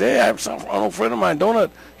boys, hey, I have an old friend of mine, Donut.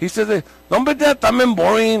 He said, don't bet that, I'm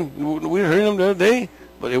boring. We heard him the other day,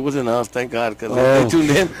 but it wasn't us, thank God, because they tuned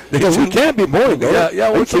in. We can't be boring, Yeah,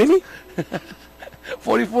 are you kidding me?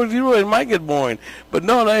 44-0, it might get boring. But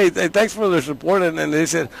no, hey, thanks for their support. And they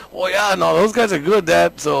said, oh, yeah, no, those guys are good,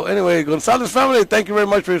 Dad. So anyway, Gonzalez family, thank you very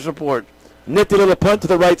much for your support. Nifty little punt to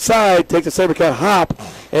the right side, takes a Sabercat hop,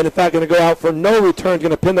 and in fact going to go out for no return, going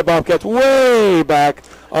to pin the Bobcats way back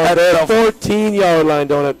on their 14-yard line,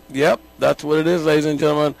 don't it? Yep, that's what it is, ladies and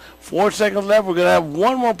gentlemen. 4 seconds left. We're going to have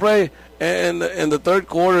one more play in the third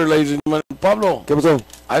quarter, ladies and gentlemen. Pablo,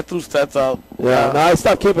 I threw stats out. Yeah, no, I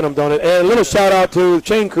stopped keeping them, don't it? And a little shout-out to the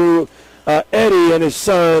chain crew, Eddie and his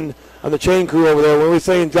son, on the chain crew over there. When we're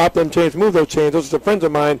saying drop them chains, move those chains, those are some friends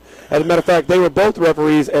of mine. As a matter of fact, they were both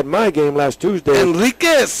referees at my game last Tuesday.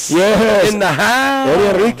 Enriquez. Yes. In the house.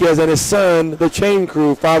 Eddie Enriquez and his son, the chain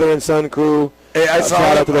crew, father and son crew. Hey, I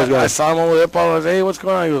shout out to those guys. I saw him over there, Paul. I was, hey, what's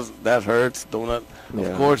going on? He goes, that hurts, donut. Yeah.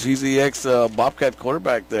 Of course, he's the ex-Bobcat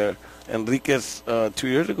quarterback there. Enriquez 2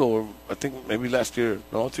 years ago, or I think maybe last year.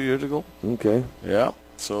 No, 2 years ago. Okay. Yeah,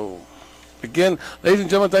 so... Again, ladies and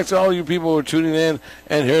gentlemen, thanks to all you people who are tuning in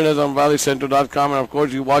and hearing us on valleycentral.com. And, of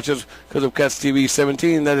course, you watch us because of Cats TV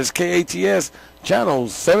 17. That is KATS channel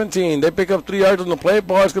 17. They pick up 3 yards on the play.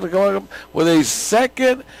 Ball is going to come up with a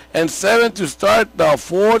 2nd and 7 to start the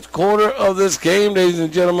fourth quarter of this game, ladies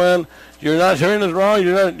and gentlemen. You're not hearing us wrong.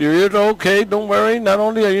 Your ears are okay. Don't worry. Not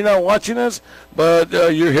only are you not watching us, but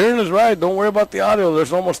you're hearing us right. Don't worry about the audio.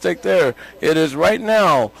 There's no mistake there. It is right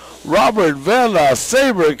now Robert Vela,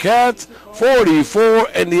 Sabercats 44,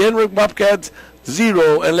 and the Edinburg Bobcats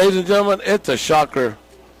 0. And ladies and gentlemen, it's a shocker.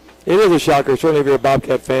 It is a shocker, certainly if you're a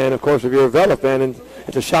Bobcat fan. Of course, if you're a Vela fan, and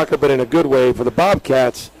it's a shocker, but in a good way for the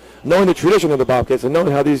Bobcats, knowing the tradition of the Bobcats and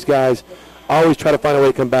knowing how these guys always try to find a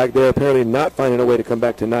way to come back. They're apparently not finding a way to come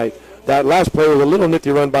back tonight. That last play was a little nifty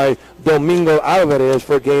run by Domingo Alvarez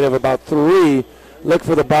for a gain of about 3. Look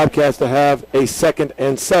for the Bobcats to have a 2nd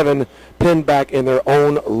and 7 pinned back in their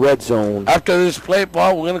own red zone. After this play,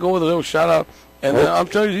 Paul, we're going to go with a little shout-out. And I'm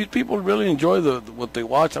telling you, these people really enjoy what they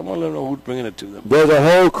watch. I want to let them know who's bringing it to them. There's a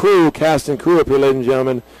whole crew, cast and crew up here, ladies and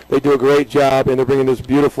gentlemen. They do a great job, and they're bringing this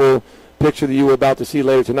beautiful picture that you were about to see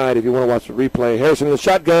later tonight if you want to watch the replay. Harrison in the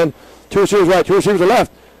shotgun, 2 receivers right, 2 receivers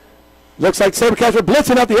left. Looks like Sabercats are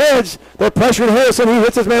blitzing out the edge. They're pressuring Harrison. He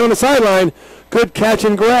hits his man on the sideline. Good catch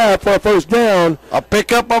and grab for a first down. A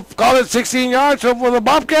pickup of, call it 16 yards for the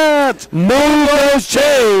Bobcats. Move those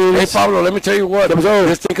chains. Hey, Pablo, let me tell you what.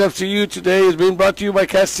 This thing comes to you today is being brought to you by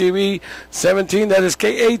Cats TV 17. That is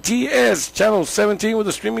KATS, channel 17, with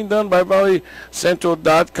the streaming done by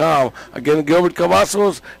valleycentral.com. Again, Gilbert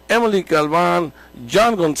Cavazos, Emily Galvan,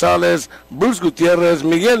 John Gonzalez, Bruce Gutierrez,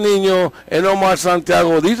 Miguel Nino, and Omar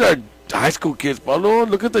Santiago. These are high school kids, Paulo.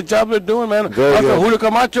 Look at the job they're doing, man. After Julio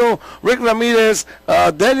Camacho, Rick Ramirez,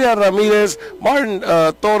 Delia Ramirez, Martin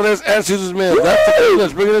Torres, and Susan Smith. That's the thing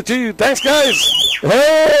that's bringing it to you. Thanks, guys.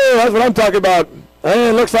 Hey, that's what I'm talking about. And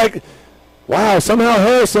it looks like, wow, somehow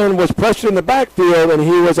Harrison was pressured in the backfield, and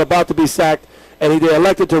he was about to be sacked, and he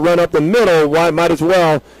elected to run up the middle. Why? Might as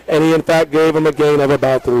well. And he, in fact, gave him a gain of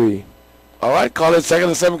about 3. All right, call it 2nd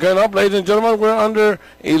and 7 coming up. Ladies and gentlemen, we're under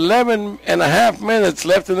 11 and a half minutes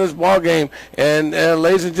left in this ball game. And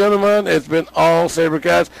ladies and gentlemen, it's been all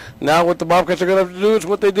Sabercats. Now what the Bobcats are going to have to do is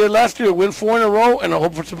what they did last year, win 4 in a row and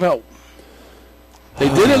hope for some help. They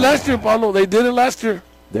did it last year, Paulo. They did it last year.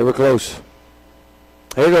 They were close.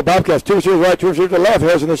 Here you go, Bobcats. 2 receivers right, 2 receivers to the left.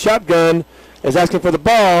 Harrison, the shotgun, is asking for the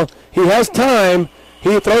ball. He has time.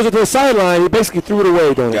 He throws it to the sideline. He basically threw it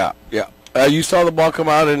away, don't he? Yeah. You saw the ball come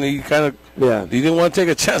out, and he kind of he didn't want to take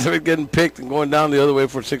a chance of it getting picked and going down the other way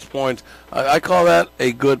for 6 points. I call that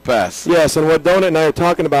a good pass. Yes, and what Donut and I are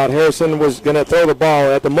talking about, Harrison was going to throw the ball.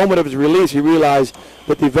 At the moment of his release, he realized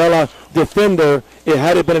that the Vela defender,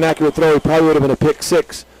 had it been an accurate throw, he probably would have been a pick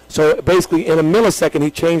 6. So basically, in a millisecond,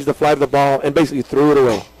 he changed the flight of the ball and basically threw it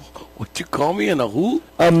away. What you call me in a who?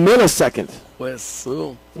 A millisecond. Pues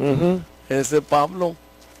so. Ese Pablo.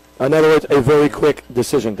 In other words, a very quick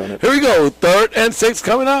decision done it. Here we go. 3rd and 6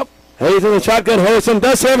 coming up. Hayes in the shotgun. Harrison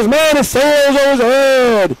does have his man. It sails over his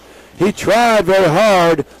head. He tried very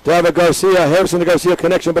hard to have a Harrison to Garcia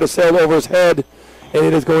connection, but it sailed over his head. And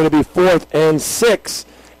it is going to be 4th and 6.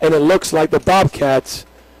 And it looks like the Bobcats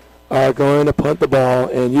are going to punt the ball.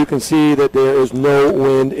 And you can see that there is no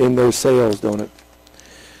wind in their sails, don't it?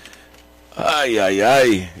 Ay, ay,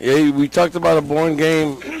 ay. Yeah, we talked about a boring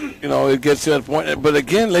game. You know, it gets to that point. But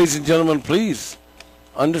again, ladies and gentlemen, please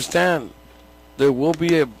understand there will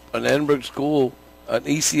be an Edinburg school, an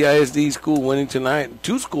ECISD school winning tonight.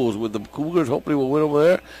 2 schools with the Cougars hopefully will win over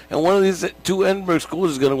there. And one of these 2 Edinburg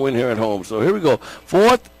schools is going to win here at home. So here we go.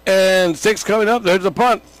 4th and 6 coming up. There's the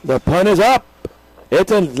punt. The punt is up.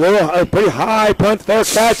 It's a pretty high punt. Fair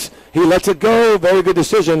catch. He lets it go. Very good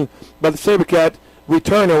decision by the Sabercat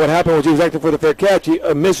returner. What happened was he was acting for the fair catch. He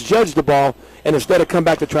misjudged the ball, and instead of come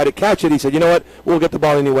back to try to catch it, he said, you know what, we'll get the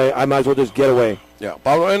ball anyway. I might as well just get away. Yeah,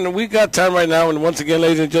 Pablo, and we got time right now. And once again,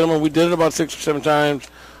 ladies and gentlemen, we did it about 6 or 7 times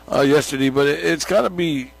yesterday. But it's got to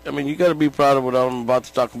be, I mean, you got to be proud of what I'm about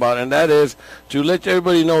to talk about. And that is to let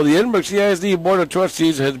everybody know the Edinburg CISD Board of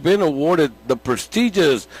Trustees has been awarded the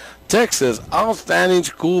prestigious Texas Outstanding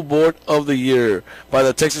School Board of the Year by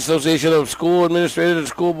the Texas Association of School Administrators and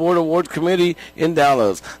School Board Awards Committee in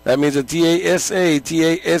Dallas. That means the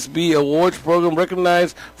TASB Awards Program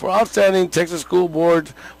recognized for outstanding Texas school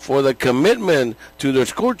boards for the commitment to their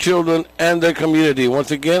school children and their community.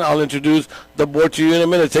 Once again, I'll introduce the board to you in a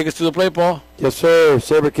minute. Take us to the play, Paul. Yes, sir.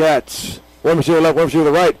 Sabercats. One receiver left, one receiver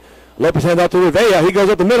to the right. Lopez hands out to Vela. He goes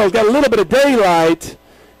up the middle. He's got a little bit of daylight.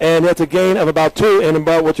 And that's a gain of about 2. And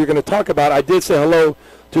about what you're going to talk about, I did say hello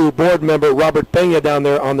to board member Robert Pena down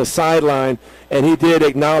there on the sideline, and he did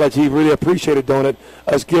acknowledge he really appreciated,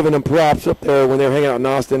 us giving him props up there when they were hanging out in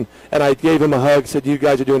Austin. And I gave him a hug, said, you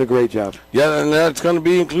guys are doing a great job. Yeah, and that's going to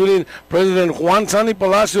be including President Juan Sani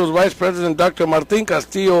Palacios, Vice President Dr. Martin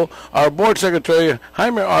Castillo, our board secretary,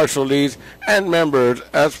 Jaime R. Solis, and members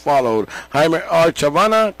as followed: Jaime R.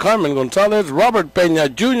 Chavana, Carmen Gonzalez, Robert Pena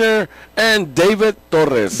Jr., and David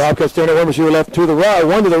Torres. Bobcats doing it, one receiver left to the right,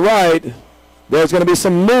 one to the right. There's going to be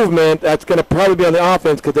some movement. That's going to probably be on the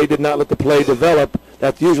offense because they did not let the play develop.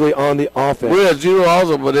 That's usually on the offense. We're at 0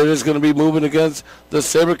 also, but it is going to be moving against the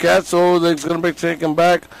Sabercats, so they're going to be taking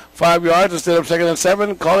back 5 yards instead of 2nd and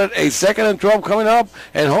 7. Call it a 2nd and 12 coming up,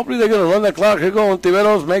 and hopefully they're going to run the clock. Here go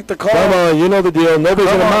Tiveros, make the call. Come on, you know the deal. Nobody's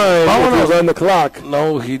going to mind if he run the clock.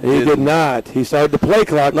 No, he didn't. He did not. He started the play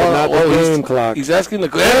clock, but not the game clock. He's asking the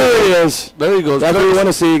question. There he is. There he goes. That's what you want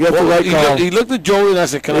to see. Get the right call. He looked at Joey, and I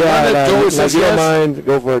said, can I run it? Joey says yes. Mind,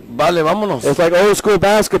 go for it. Vale, vámonos. It's like old school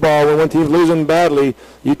basketball when one team's losing badly.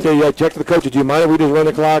 You check to the coaches, do you mind if we just run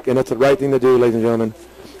the clock? And that's the right thing to do, ladies and gentlemen.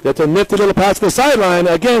 That's a nifty little pass to the sideline.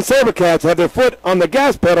 Again, Sabercats have their foot on the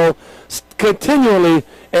gas pedal continually,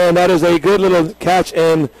 and that is a good little catch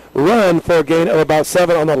and run for a gain of about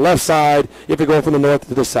 7 on the left side if you're going from the north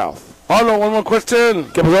to the south. Hold on, one more question.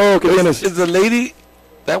 Is the lady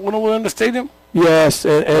that one over in the stadium? Yes,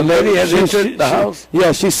 and the lady has entered the house?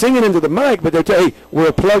 Yeah, she's singing into the mic, but they're hey,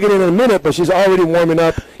 we're plugging in a minute, but she's already warming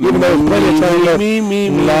up, even though there's plenty of time left. Me.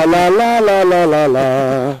 La, la, la, la, la, la,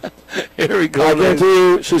 la. Here we go. I guarantee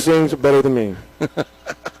you she sings better than me.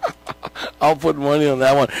 I'll put money on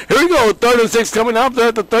that one. Here we go, 3rd and 6 coming up there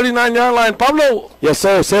at the 39-yard line. Pablo. Yes,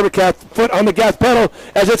 sir. Sabercat foot on the gas pedal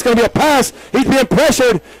as it's going to be a pass. He's being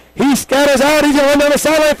pressured. He scatters out. He's going to run down the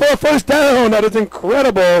sideline for a first down. That is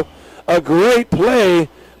incredible. A great play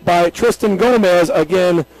by Tristan Gomez.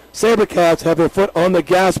 Again, Sabercats have their foot on the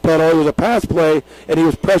gas pedal. It was a pass play, and he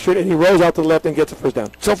was pressured, and he rolls out to the left and gets a first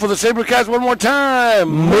down. So for the Sabercats, one more time.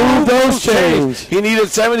 Move those chains. He needed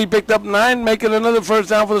 7. He picked up 9, making another first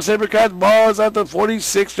down for the Sabercats. Ball is at the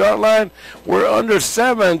 46-yard line. We're under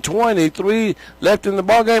 7:23 left in the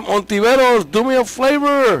ballgame. Ontiveros, do me a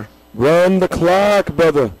favor. Run the clock,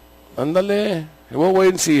 brother. Ándale. We'll wait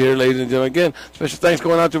and see here, ladies and gentlemen. Again, special thanks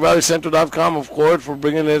going out to ValleyCentral.com, of course, for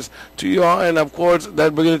bringing this to you all. And, of course,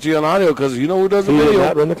 that bringing it to you on audio because you know who does the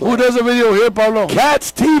video. Who does the video here, Pablo?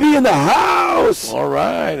 Cats TV in the house. All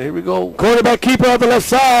right, here we go. Quarterback keeper on the left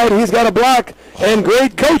side. He's got a block and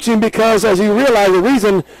great coaching because, as you realize, the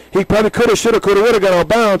reason he probably could have, should have, could have, would have got on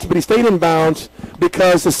bounds, but he stayed in bounds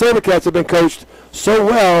because the Sabercats have been coached so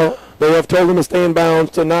well. They have told him to stay in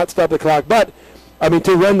bounds, to not stop the clock. But, I mean,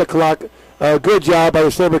 to run the clock. Good job by the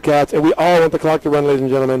Sabercats, and we all want the clock to run, ladies and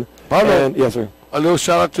gentlemen. Pablo, yes, sir. A little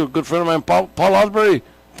shout-out to a good friend of mine, Paul Osbury.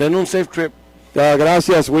 Ten un safe trip.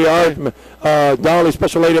 Gracias. We are. Dolly,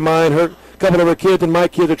 special lady of mine, a couple of her kids and my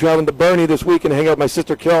kids are traveling to Bernie this week and hang out with my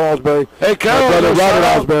sister Carol Osbury. Hey, Carol. My brother Robert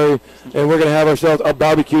Osbury. And we're going to have ourselves a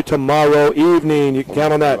barbecue tomorrow evening. You can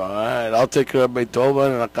count on that. All right. I'll take care of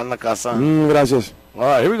Beethoven and acá en la casa. Gracias. All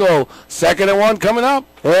right, here we go. 2nd and 1 coming up.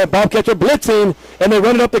 And Bobcats are blitzing, and they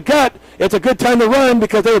run it up the gut. It's a good time to run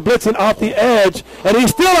because they were blitzing off the edge. And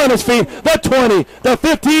he's still on his feet. The 20, the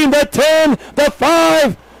 15, the 10, the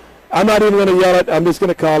 5. I'm not even going to yell it. I'm just going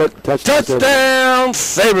to call it touchdown. Touchdown,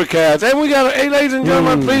 Sabercats. And we got, hey, ladies and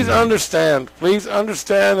gentlemen, please understand. Please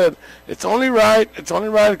understand that it's only right. It's only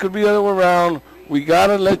right. It could be the other way around. We got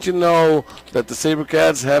to let you know that the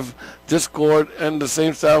Sabercats have just scored in the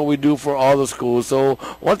same style we do for all the schools. So,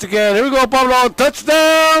 once again, here we go, Pablo.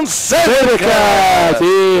 Touchdown, Sabercats.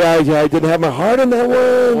 See, I didn't have my heart in that one.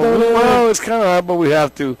 Well, it's kind of hard, but we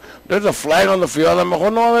have to. There's a flag on the field. A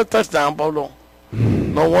mejor no haber touchdown, Pablo.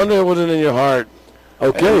 No wonder it wasn't in your heart.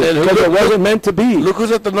 Okay, because it wasn't meant to be. Look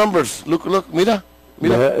who's at the numbers. Look, mira.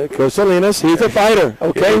 Coach Salinas, he's a fighter,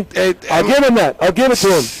 okay? I'll give him that. I'll give it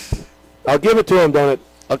to him. I'll give it to him, don't it?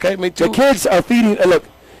 Okay, me too. The kids are feeding. Look,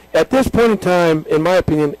 at this point in time, in my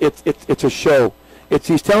opinion, it's a show.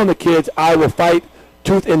 He's telling the kids, I will fight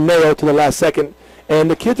tooth and nail to the last second.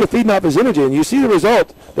 And the kids are feeding off his energy. And you see the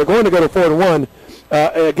result. They're going to go to 4-1.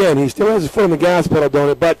 Again, he still has his foot on the gas pedal, don't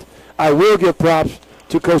it? But I will give props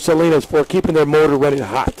to Coach Salinas for keeping their motor running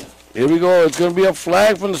hot. Here we go. It's going to be a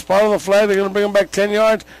flag from the spot of the flag. They're going to bring him back 10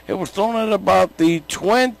 yards. It was thrown at about the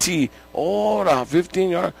 20. Oh, the 15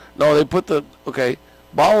 yard. No, they put the, okay.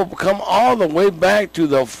 Ball will come all the way back to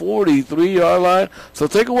the 43-yard line. So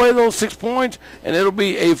take away those 6 points, and it'll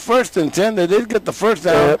be a 1st and 10. They did get the first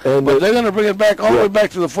down, but they're going to bring it back all the way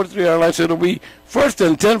back to the 43-yard line. So it'll be 1st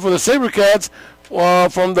and 10 for the Sabercats.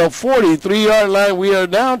 From the 43-yard line, we are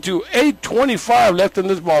down to 8:25 left in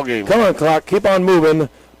this ball game. Come on, clock. Keep on moving.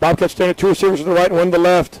 Bobcats standing 2 receivers to the right and 1 to the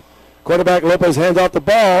left. Quarterback Lopez hands off the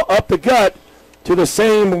ball up the gut to the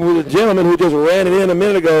same gentleman who just ran it in a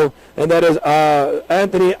minute ago, and that is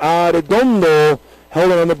Anthony Arredondo,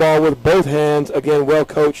 holding on the ball with both hands. Again, well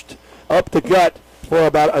coached up the gut for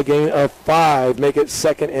about a gain of 5. Make it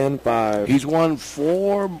 2nd and 5. He's won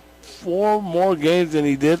four more games than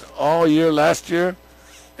he did all year last year,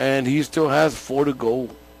 and he still has 4 to go.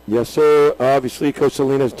 Yes, sir. Obviously, Coach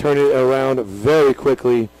Salinas turned it around very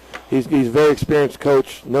quickly. He's a very experienced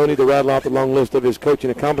coach. No need to rattle off the long list of his coaching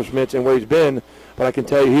accomplishments and where he's been, but I can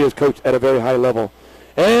tell you he has coached at a very high level.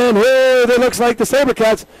 And here it looks like the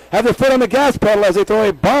Sabercats have their foot on the gas pedal as they throw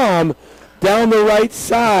a bomb down the right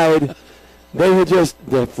side. They had just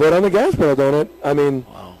their foot on the gas pedal, don't it? I mean,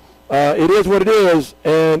 wow. It is what it is,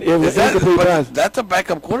 and it was incomplete pass. That's a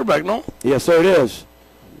backup quarterback, no? Yes, sir, it is.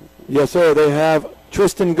 Yes, sir. They have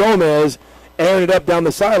Tristan Gomez airing it up down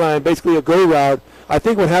the sideline, basically a go route. I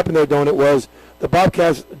think what happened there, Donut, was the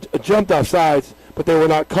Bobcats jumped off sides, but they were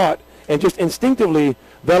not caught. And just instinctively,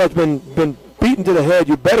 Vela's been beaten to the head.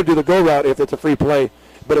 You better do the go route if it's a free play.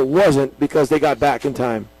 But it wasn't because they got back in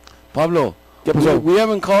time. Pablo, we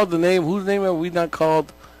haven't called the name. Whose name have we not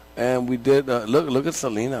called? And we did. Look at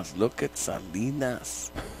Salinas. Look at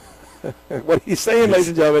Salinas. What are you saying, ladies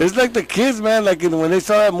and gentlemen? It's like the kids, man. Like when they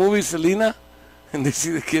saw that movie, Selena. And they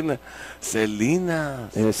see the kid,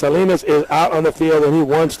 Salinas. And Salinas is out on the field, and he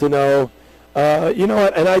wants to know. You know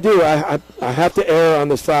what? And I do. I have to err on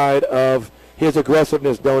the side of his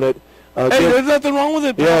aggressiveness, don't it? There's nothing wrong with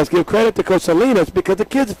it. Bro. Yes, give credit to Coach Salinas because the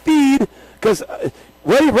kids feed. Because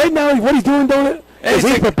right now, what he's doing, don't it? Is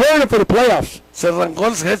he's preparing them for the playoffs. Se arrancó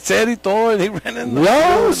el headset y todo, and he ran in the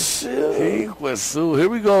field. Here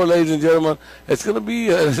we go, ladies and gentlemen. It's going to be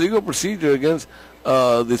a legal procedure against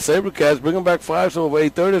the Sabercats. Bring them back 5, so a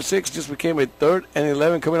 3rd and 6 just became a 3rd and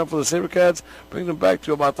 11 coming up for the Sabercats. Bring them back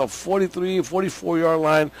to about the 43, 44-yard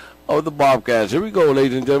line of the Bobcats. Here we go,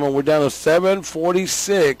 ladies and gentlemen. We're down to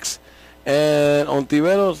 7:46. And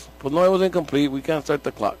Ontiveros, pues no, it was incomplete. We can't start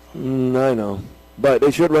the clock. I know. But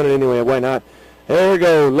they should run it anyway. Why not? There we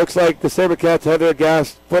go. Looks like the Sabercats have their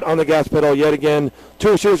foot on the gas pedal yet again.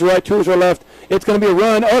 2 receivers right, 2 receivers left. It's going to be a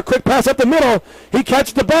run. Oh, a quick pass up the middle. He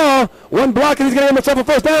catches the ball. 1 block, and he's going to get himself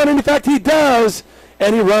a 1st down. And in fact, he does.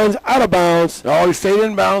 And he runs out of bounds. Oh, he stayed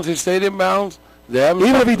in bounds. Even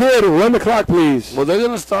if he did, run the clock, please. Well, they're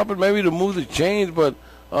going to stop it maybe to move the chains, but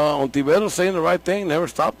Ontiveros saying the right thing. Never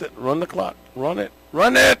stopped it. Run the clock. Run it.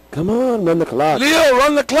 Run it. Come on, run the clock. Leo,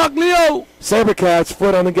 run the clock, Leo. Sabercats,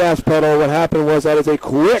 foot on the gas pedal. What happened was that is a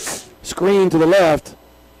quick screen to the left.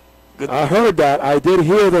 Good. I heard that. I did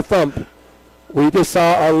hear the thump. We just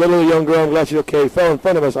saw a little young girl, I'm glad she's okay, fell in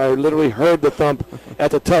front of us. I literally heard the thump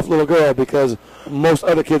at the tough little girl because most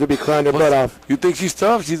other kids would be crying their butt off. You think she's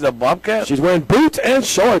tough? She's a Bobcat? She's wearing boots and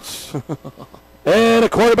shorts. And a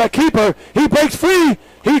quarterback keeper. He breaks free.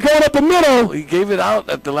 He going up the middle. He gave it out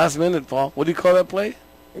at the last minute, Paul. What do you call that play?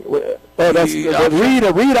 Oh, that's a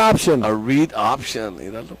read option. A read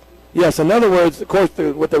option. Yes, in other words, of course,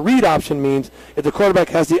 what the read option means is the quarterback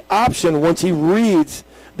has the option once he reads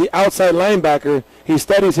the outside linebacker, he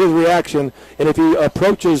studies his reaction, and if he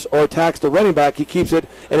approaches or attacks the running back, he keeps it,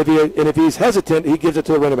 and if he's hesitant, he gives it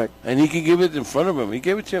to the running back. And he can give it in front of him. He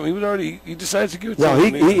gave it to him. He decides to give it to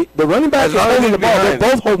him. No, the running back is holding the ball. They're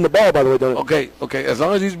both holding the ball, by the way, don't they? Okay. As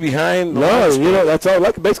long as he's behind. No, that's all.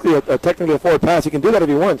 Like basically technically a forward pass. He can do that if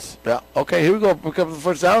he wants. Yeah. Okay, here we go. Pick up the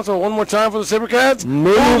first down. So one more time for the Sabercats.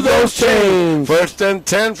 Move those chains. First and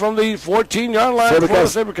 10 from the 14-yard line for the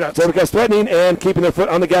Sabercats. Sabercats threatening and keeping their foot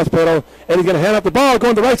on the gas pedal. And he's going to hand up the ball,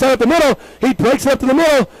 going to the right side up the middle. He breaks it up to the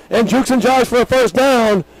middle and jukes and jives for a first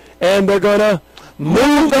down. And they're going to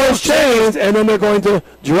move those chains, and then they're going to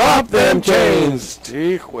drop them chains.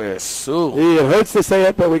 It hurts to say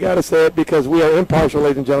it, but we got to say it because we are impartial,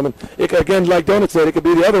 ladies and gentlemen. Again, like Donut said, it could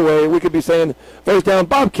be the other way. We could be saying first down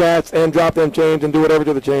Bobcats and drop them chains and do whatever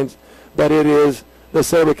to the chains. But it is the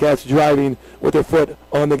Sabercats driving with their foot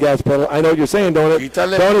on the gas pedal. I know what you're saying, Donut.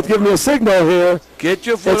 Donut's giving me a signal here. Get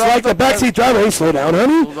your foot It's off like the backseat driver. Hey, slow down,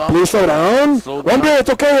 honey. Please slow down. One day, it's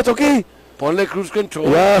okay. Ponle cruise control.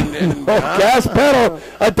 Yeah, gas pedal.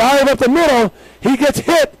 A dive up the middle. He gets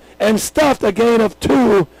hit and stuffed a gain of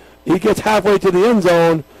 2. He gets halfway to the end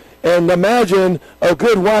zone. And imagine a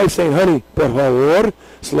good wife saying, honey, por favor,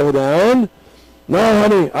 slow down. No,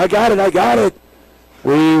 honey, I got it.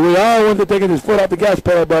 We all wanted to take his foot off the gas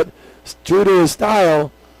pedal, but true to his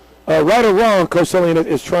style, right or wrong, Coach Salinas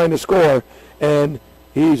is trying to score, and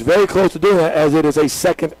he's very close to doing that as it is a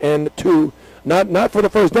 2nd and 2. Not for the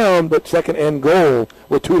first down, but 2nd and goal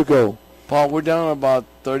with 2 to go. Paul, we're down about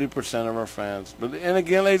 30% of our fans. And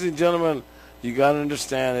again, ladies and gentlemen, you got to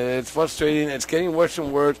understand it. It's frustrating. It's getting worse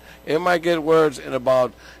and worse. It might get worse in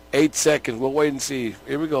about 8 seconds. We'll wait and see.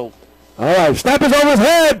 Here we go. All right, snap is over his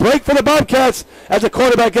head. Break for the Bobcats as the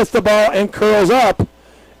quarterback gets the ball and curls up.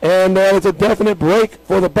 And it's a definite break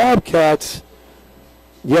for the Bobcats.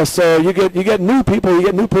 Yes, sir. You get new people. You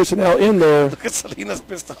get new personnel in there. Look at Salinas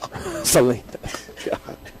pissed off. Salinas.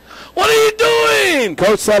 What are you doing?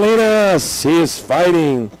 Coach Salinas, he is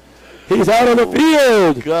fighting. He's out on the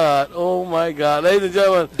field. God, oh, my God. Ladies and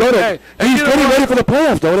gentlemen. He's getting ready for the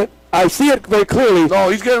playoffs, don't it? I see it very clearly. No,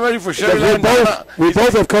 he's getting ready for Sherry. We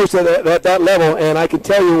both have coached at that level, and I can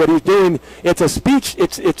tell you what he's doing. It's a speech.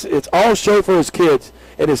 It's all show for his kids,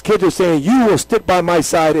 and his kids are saying, "You will stick by my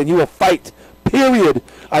side, and you will fight." Period.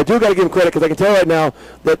 I do got to give him credit because I can tell right now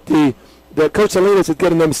that that Coach Salinas is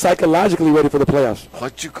getting them psychologically ready for the playoffs.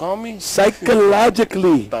 What you call me?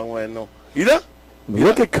 Psychologically. Está bueno. Mira.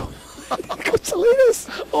 Look at Coach Salinas.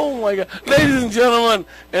 Oh my God, ladies and gentlemen,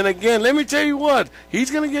 and again, let me tell you what, he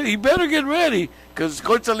better get ready, because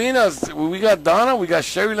Coach Salinas, we got Donna, we got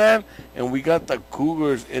Sherryland, and we got the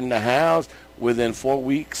Cougars in the house within 4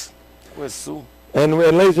 weeks. Where's Sue? And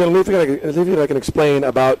ladies and gentlemen, if I can explain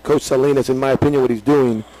about Coach Salinas, in my opinion, what he's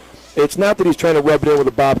doing. It's not that he's trying to rub it in with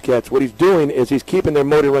the Bobcats. What he's doing is he's keeping their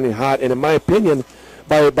motor running hot, and in my opinion,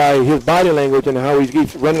 by his body language and how he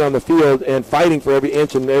keeps running on the field and fighting for every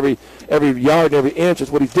inch and every yard and every inch,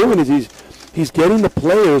 is what he's doing is he's getting the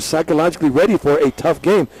players psychologically ready for a tough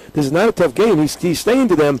game. This is not a tough game. He's saying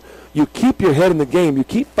to them, you keep your head in the game. You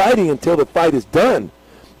keep fighting until the fight is done.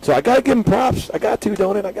 So I got to give him props. I got to,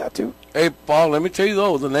 don't it? I got to. Hey, Paul, let me tell you,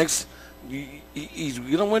 though, he's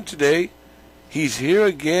going to win today. He's here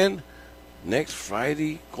again next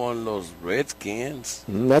Friday con los Redskins.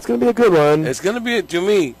 That's going to be a good one. It's going to be to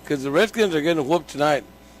me, because the Redskins are getting whooped tonight.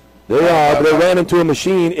 They are, but they ran into a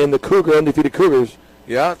machine in the undefeated Cougars.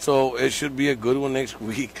 Yeah, so it should be a good one next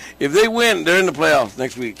week. If they win, they're in the playoffs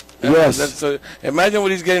next week. Yes. Imagine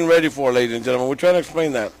what he's getting ready for, ladies and gentlemen. We're trying to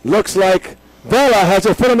explain that. Looks like Vela has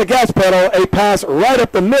her foot on the gas pedal. A pass right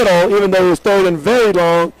up the middle, even though it was thrown in very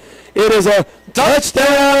long. It is a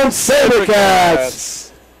touchdown,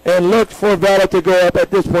 Sabercats. And look for Vela to go up at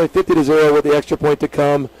this point 50-0 with the extra point to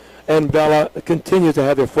come. And Vela continues to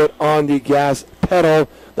have their foot on the gas pedal.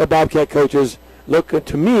 The Bobcat coaches look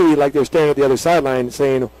to me like they're standing at the other sideline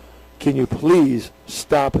saying, can you please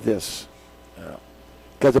stop this?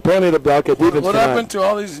 Because apparently the Bobcat defense What happened to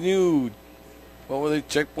all these new, what were they,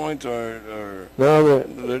 checkpoints or No,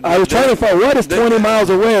 I was trying to find what is 20 miles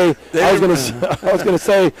away. I was going to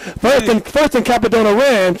say first in Capadona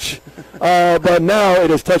Ranch, but now it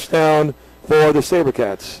is touchdown for the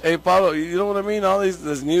Sabercats. Hey, Paulo, you know what I mean? All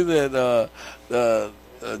this new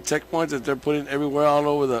checkpoints that they're putting everywhere all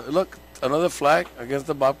over the look. another flag against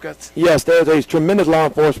the Bobcats? Yes, there's a tremendous law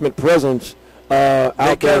enforcement presence out there.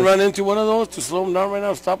 They can't run into one of those to slow him down right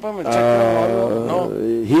now, stop him, and check out audio?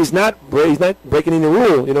 No. He's not breaking any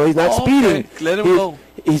rule. You know, he's not speeding. Okay. Let him go.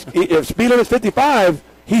 If speed limit is 55,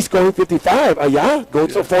 he's going 55. Yeah, go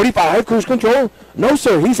to 45, cruise control. No,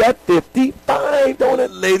 sir, he's at 55, don't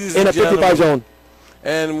it? Ladies in and a 55 zone.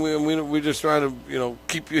 And we're just trying to, you know,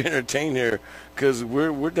 keep you entertained here because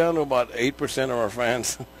we're down to about 8% of our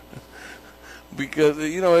fans. Because,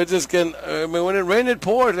 you know, it just can, I mean, when it rained, it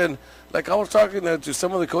poured. And like I was talking to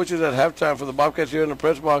some of the coaches at halftime for the Bobcats here in the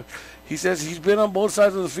press box, he says he's been on both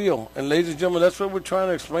sides of the field. And ladies and gentlemen, that's what we're trying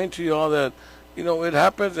to explain to you all, that, you know, it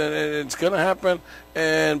happens and it's going to happen.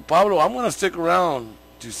 And Pablo, I'm going to stick around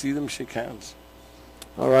to see them shake hands.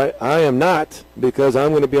 All right, I am not, because I'm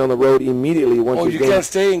going to be on the road immediately once. Oh, you can't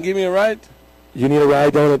stay and give me a ride? You need a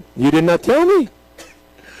ride, don't it? You did not tell me.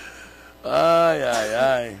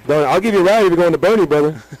 Aye. Don't, I'll give you a ride if you're going to Bernie,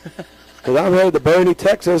 brother. Because I'm headed to Bernie,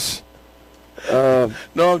 Texas. No,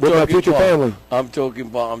 I'm with my future family. I'm joking,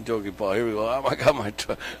 Paul. Here we go. I got my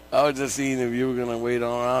truck. I was just seeing if you were going to wait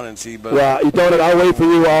around and see. But well, you don't. I'll wait for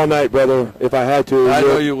you all night, brother, if I had to. I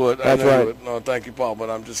know you would. That's right. You would. No, thank you, Paul. But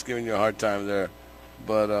I'm just giving you a hard time there.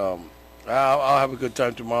 But I'll have a good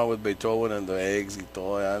time tomorrow with Beethoven and the eggs y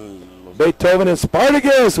todo. Beethoven and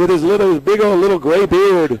Spartacus with his big old little gray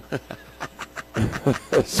beard.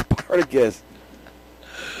 Spartacus.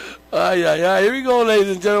 Here we go, ladies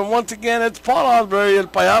and gentlemen. Once again, it's Paul Osbury, El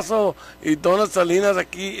Payaso, y Dona Salinas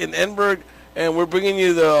aquí in Edinburg, and we're bringing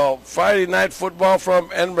you the Friday night football from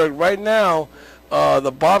Edinburg. Right now,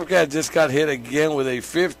 the Bobcats just got hit again with a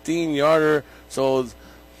 15-yarder, so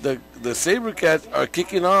the Sabercats are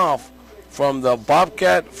kicking off from the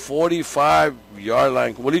Bobcat 45-yard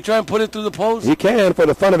line. Will he try and put it through the post? He can, for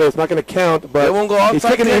the fun of it. It's not going to count, but they won't go outside he's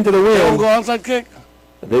kicking kick? it into the wind. They won't go outside kick?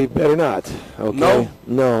 They better not. Okay.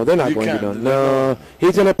 No, they're not going to do that. No.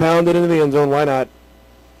 He's going to pound it into the end zone. Why not?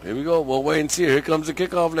 Here we go. We'll wait and see. Here comes the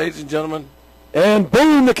kickoff, ladies and gentlemen. And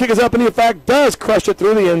boom, the kick is up, and he, in fact, does crush it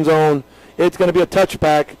through the end zone. It's going to be a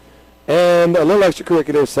touchback. And a little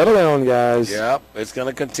extracurricular. Settle down, guys. Yep, it's going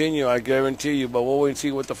to continue, I guarantee you. But we'll wait and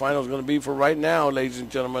see what the final is going to be for right now, ladies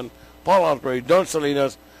and gentlemen. Paul Osbury, Don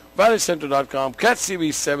Salinas, ValleyCenter.com, Cats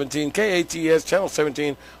TV 17, KATS Channel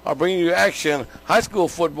 17 are bringing you action. High school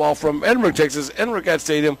football from Edinburg, Texas, Edinburg Cat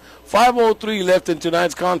Stadium. 5:03 left in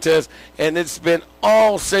tonight's contest, and it's been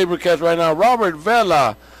all Sabercats right now. Robert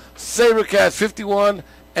Vela, Sabercats 51,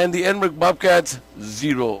 and the Edinburg Bobcats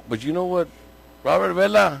 0. But you know what? Robert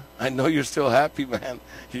Vela, I know you're still happy, man.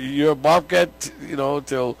 You're a Bobcat, you know,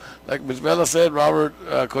 till, like Ms. Vela said, Robert,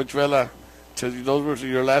 Coach Vela, those were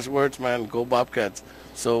your last words, man. Go Bobcats.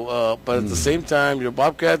 So, but at the same time, your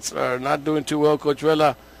Bobcats are not doing too well, Coach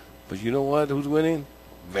Vela. But you know what? Who's winning?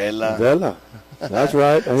 Vela. That's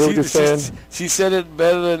right. I hear what you're saying. She said it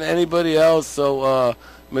better than anybody else. So,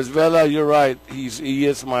 Ms. Vela, you're right. He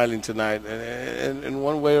is smiling tonight. And in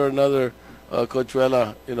one way or another, Coach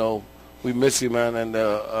Vela, you know, we miss you, man, and,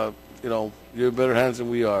 you know, you're in better hands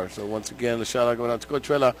than we are. So, once again, a shout-out going out to Coach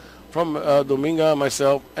Vela from Dominga,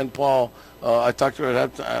 myself, and Paul. I talked to her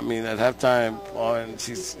at halftime, Paul, and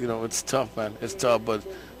she's, you know, it's tough, man. It's tough, but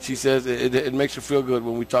she says it makes her feel good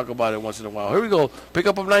when we talk about it once in a while. Here we go. Pick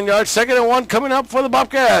up of 9 yards. 2nd and 1 coming up for the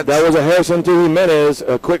Bobcats. That was a Harrison to Jimenez,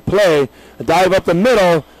 a quick play. A dive up the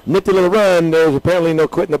middle, nifty little run. There's apparently no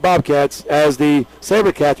quitting the Bobcats as the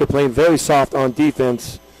Sabercats are playing very soft on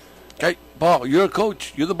defense. Okay, Paul, you're a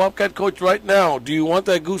coach. You're the Bobcat coach right now. Do you want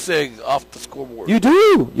that goose egg off the scoreboard? You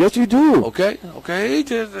do. Yes, you do. Okay.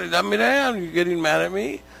 Just, I mean, you're getting mad at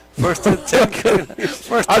me. 1st and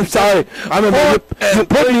 10. I'm sorry.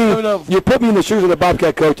 You put me in the shoes of the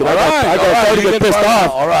Bobcat coach, and I got to get pissed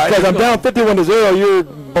off. All right. Because I'm down 51-0. You're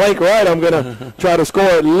blank right. I'm going to try to score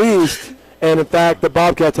at least. And, in fact, the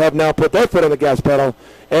Bobcats have now put their foot on the gas pedal.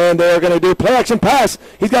 And they're going to do play-action pass.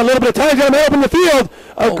 He's got a little bit of time. He's got to open the field.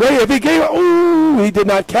 Great. If he gave it, he did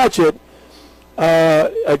not catch it.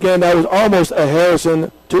 Again, that was almost a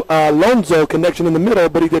Harrison to Alonso connection in the middle,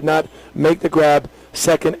 but he did not make the grab.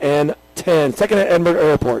 2nd and 10. 2nd at Edinburg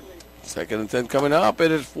Airport. 2nd and 10 coming up. It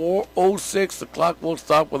is 4:06. The clock will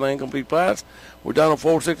stop with an incomplete pass. We're down to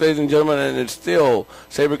 4:06, ladies and gentlemen, and it's still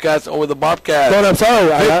Sabercats over the Bobcats. I'm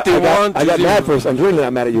sorry. I got 51-0. mad first. I'm really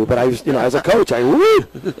not mad at you, but I was, as a coach, my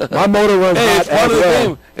motor runs hot. It's part of the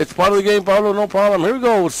game. It's part of the game, Pablo. No problem. Here we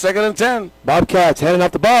go. 2nd and 10. Bobcats handing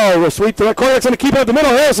off the ball. We'll sweep to that quarterback's going to keep it up the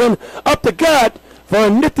middle. Harrison up the gut for a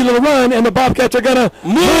nifty little run, and the Bobcats are going to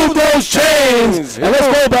move those chains. And let's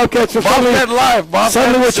go, Bobcats. Bobcat live.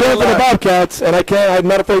 Suddenly we're cheering for the Bobcats, and I'm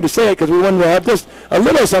not afraid to say it because we wanted to have just a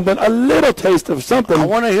little something, a little taste of something. I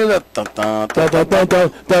want to hear that. There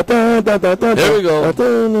we go.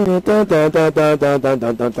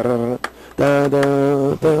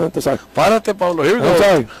 Sorry. Párate, Pablo. Here we go. I'm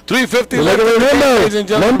sorry. 350 left. Ladies and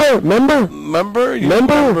gentlemen. Member.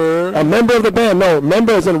 A member of the band. No,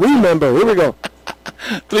 member as in remember. Here we go.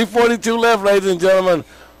 3:42 left, ladies and gentlemen.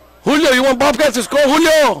 Julio, you want Bobcats to score,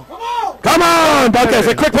 Julio? Come on, Bobcats.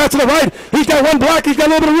 A quick pass to the right. He's got one block. He's got a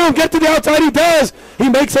little bit of room. Get to the outside. He does. He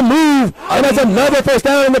makes a move. And that's another first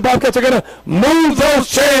down, and the Bobcats are going to move those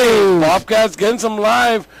chains. Bobcats getting some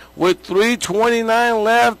live with 3:29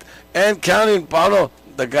 left and counting. Paulo,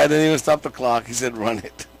 the guy didn't even stop the clock. He said, run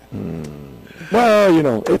it. Well, you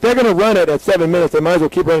know, if they're going to run it at 7 minutes, they might as well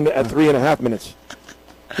keep running it at 3.5 minutes.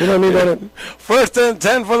 You know what I mean? First and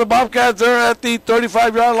 10 for the Bobcats. They're at the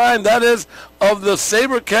 35-yard line. That is of the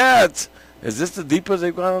Sabercats. Is this the deepest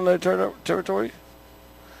they've gone on their territory?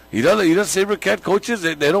 You know Sabercat coaches,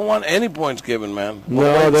 they don't want any points given, man.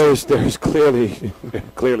 No, there's clearly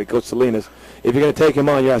Coach Salinas. If you're going to take him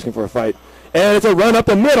on, you're asking for a fight. And it's a run up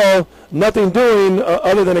the middle, nothing doing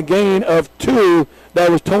other than a gain of 2. That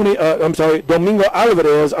was Domingo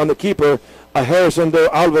Alvarez on the keeper. A Harrison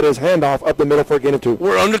Alvarez handoff up the middle for a gain of 2.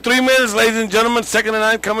 We're under 3 minutes, ladies and gentlemen. 2nd and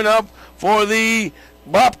 9 coming up for the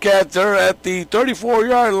Bobcats. They're at the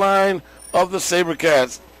 34-yard line of the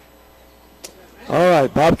Sabercats. All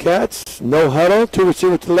right, Bobcats, no huddle. 2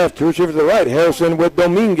 receivers to the left, 2 receivers to the right. Harrison with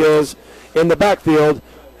Dominguez in the backfield.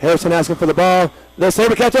 Harrison asking for the ball. The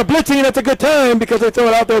Sabercats are blitzing. That's a good time because they throw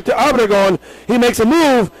it out there to Obregon. He makes a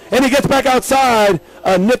move, and he gets back outside.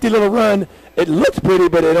 A nifty little run. It looks pretty,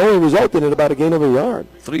 but it only resulted in about a gain of a yard.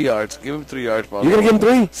 3 yards. Give him 3 yards, Paulo. You're going to give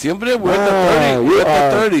him 3? Siempre, we're at the 30. We're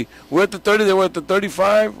at the 30. We're at the 30. They were at the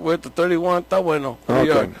 35. We're at the 31. Está bueno. 3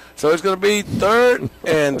 yards. So it's going to be 3rd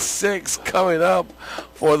and 6 coming up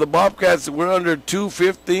for the Bobcats. We're under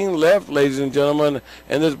 2:15 left, ladies and gentlemen,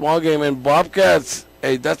 in this ball game. And Bobcats,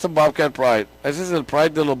 hey, that's the Bobcat pride. This is the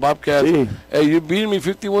pride of the Bobcats. Sí. Hey, you're beating me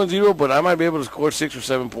 51-0, but I might be able to score 6 or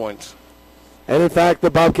 7 points. And, in fact,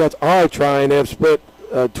 the Bobcats are trying. They have split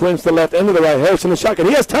twins to the left and to the right. Harrison the shotgun.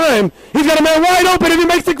 He has time. He's got a man wide open, and he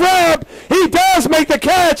makes the grab. He does make the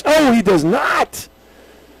catch. Oh, he does not.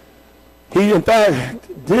 He, in fact,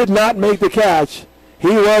 did not make the catch. He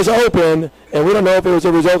was open, and we don't know if it was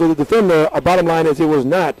a result of the defender. Our bottom line is it was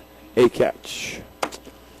not a catch.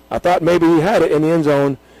 I thought maybe he had it in the end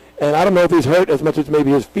zone, and I don't know if he's hurt as much as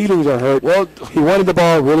maybe his feelings are hurt. Well, he wanted the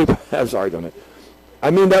ball really bad. I'm sorry, don't it? I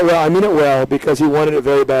mean that well. I mean it well because he wanted it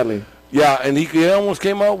very badly. Yeah, and he almost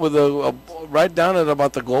came out with a right down at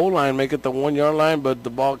about the goal line, make it the 1 yard line, but the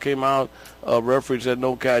ball came out. Referee said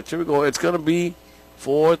no catch. Here we go. It's going to be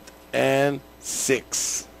 4th and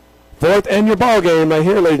 6. 4th and your ball game right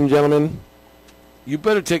here, ladies and gentlemen. You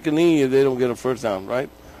better take a knee if they don't get a first down, right?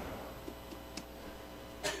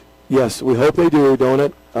 Yes, we hope they do, don't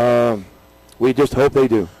it? We just hope they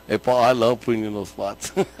do. Hey, Paul, I love putting you in those spots.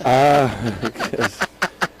 Don't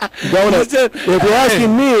it? If you're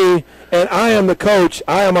asking me, and I am the coach,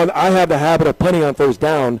 I have the habit of punting on first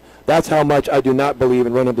down. That's how much I do not believe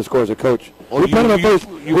in running up the score as a coach. Oh, we punted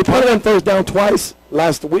on first down twice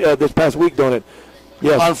this past week, don't it?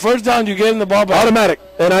 Yes. On first down, you gave him the ball back. Automatic.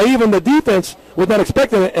 And the defense was not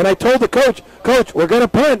expecting it. And I told the coach, we're going to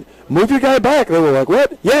punt. Move your guy back. They were like,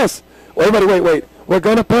 what? Yes. Well, everybody, wait. We're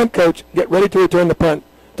going to punt, coach. Get ready to return the punt.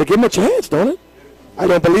 To give him a chance, don't it? I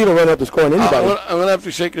don't believe in running up the score on anybody. I'm going to have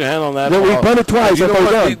to shake your hand on that. Yeah, we punted twice. You know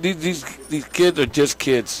what? These kids are just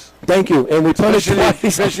kids. Thank you. And we punted twice.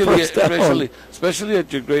 Especially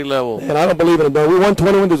at your grade level. And I don't believe in it, though. We won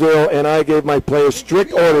 21-0, and I gave my players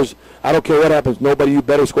strict orders. I don't care what happens. Nobody, you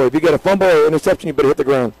better score. If you get a fumble or interception, you better hit the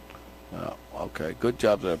ground. Oh, okay, good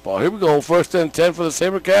job there, Paul. Here we go. 1st and 10 for the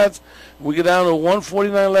Sabercats. We get down to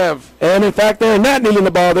 1:49 left. And, in fact, they're not kneeling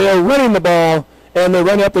the ball. They are running the ball, and they're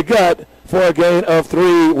running up the gut for a gain of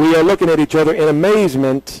 3. We are looking at each other in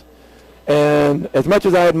amazement. And as much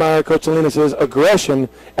as I admire Coach Salinas' aggression,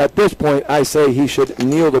 at this point I say he should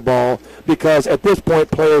kneel the ball because at this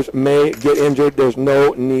point players may get injured. There's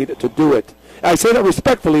no need to do it. I say that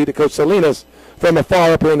respectfully to Coach Salinas from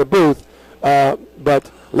afar up here in the booth,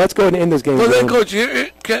 but let's go ahead and end this game. Well, then, Coach,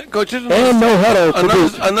 and no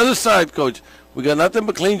huddle. Another side, Coach. We got nothing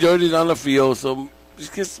but clean jerseys on the field, so these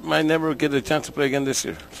kids might never get a chance to play again this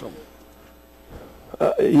year. So.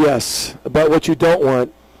 Yes, but what you don't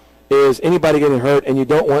want is anybody getting hurt, and you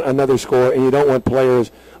don't want another score, and you don't want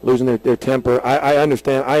players losing their temper. I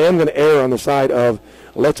understand. I am going to err on the side of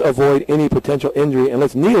let's avoid any potential injury, and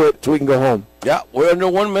let's kneel it so we can go home. Yeah, we're under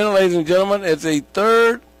 1 minute, ladies and gentlemen. It's a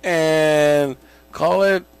third and call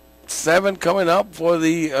it 7 coming up for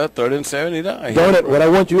the 3rd and 79. Don't it? What I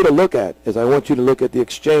want you to look at is I want you to look at the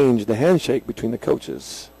exchange, the handshake between the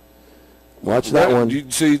coaches. Watch that one.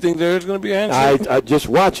 So you think there's going to be a handshake? I just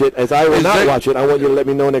watch it. As I will not watch it, I want you to let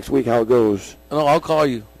me know next week how it goes. No, I'll call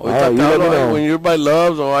you. You let me know. When you're by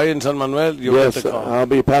Loves or I in San Manuel, you'll get the call. I'll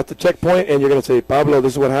be past the checkpoint, and you're going to say, Pablo,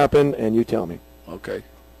 this is what happened, and you tell me. Okay.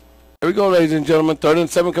 Here we go, ladies and gentlemen. 3rd and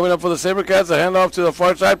 7 coming up for the Sabercats. A handoff to the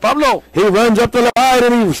far side. Pablo. He runs up the line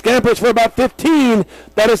and he scampers for about 15.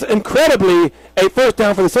 That is incredibly a first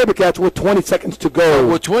down for the Sabercats with 20 seconds to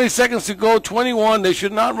go. With 20 seconds to go, 21. They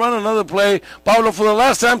should not run another play. Pablo, for the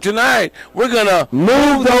last time tonight, we're going to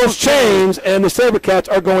move those chains, and the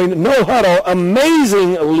Sabercats are going no huddle.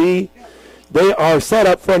 Amazingly, they are set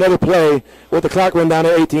up for another play with the clock run down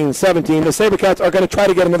at 18-17. The Sabercats are going to try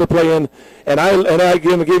to get another play in, and I'm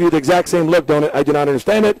going to give you the exact same look, don't it? I do not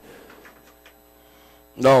understand it.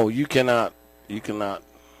 No, you cannot. You cannot.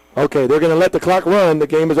 Okay, they're going to let the clock run. The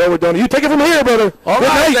game is over, don't you? Take it from here, brother. All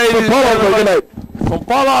right, ladies and gentlemen. Good night. From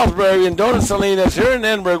Paul Osbury and Donut Salinas here in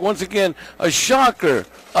Edinburg. Once again, a shocker,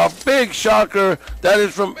 a big shocker. That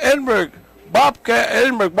is from Edinburg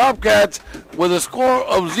Bobcats with a score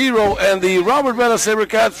of 0, and the Robert Vela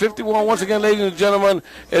Sabercats 51. Once again, ladies and gentlemen,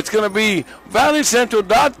 it's going to be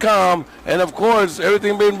valleycentral.com, and of course,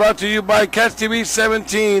 everything being brought to you by Cats TV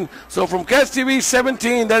 17. So from Cats TV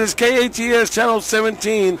 17, that is KATS channel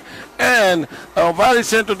 17, and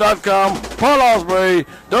valleycentral.com, Paul Osbury,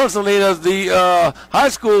 Don Salinas, the high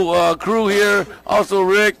school crew here, also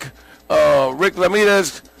Rick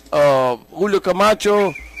Ramirez, Julio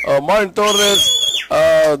Camacho, Martin Torres,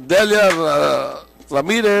 Delia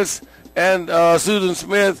Ramirez, and Susan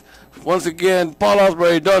Smith. Once again, Paul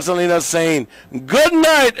Osbury, Don Salinas saying, good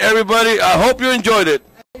night, everybody. I hope you enjoyed it.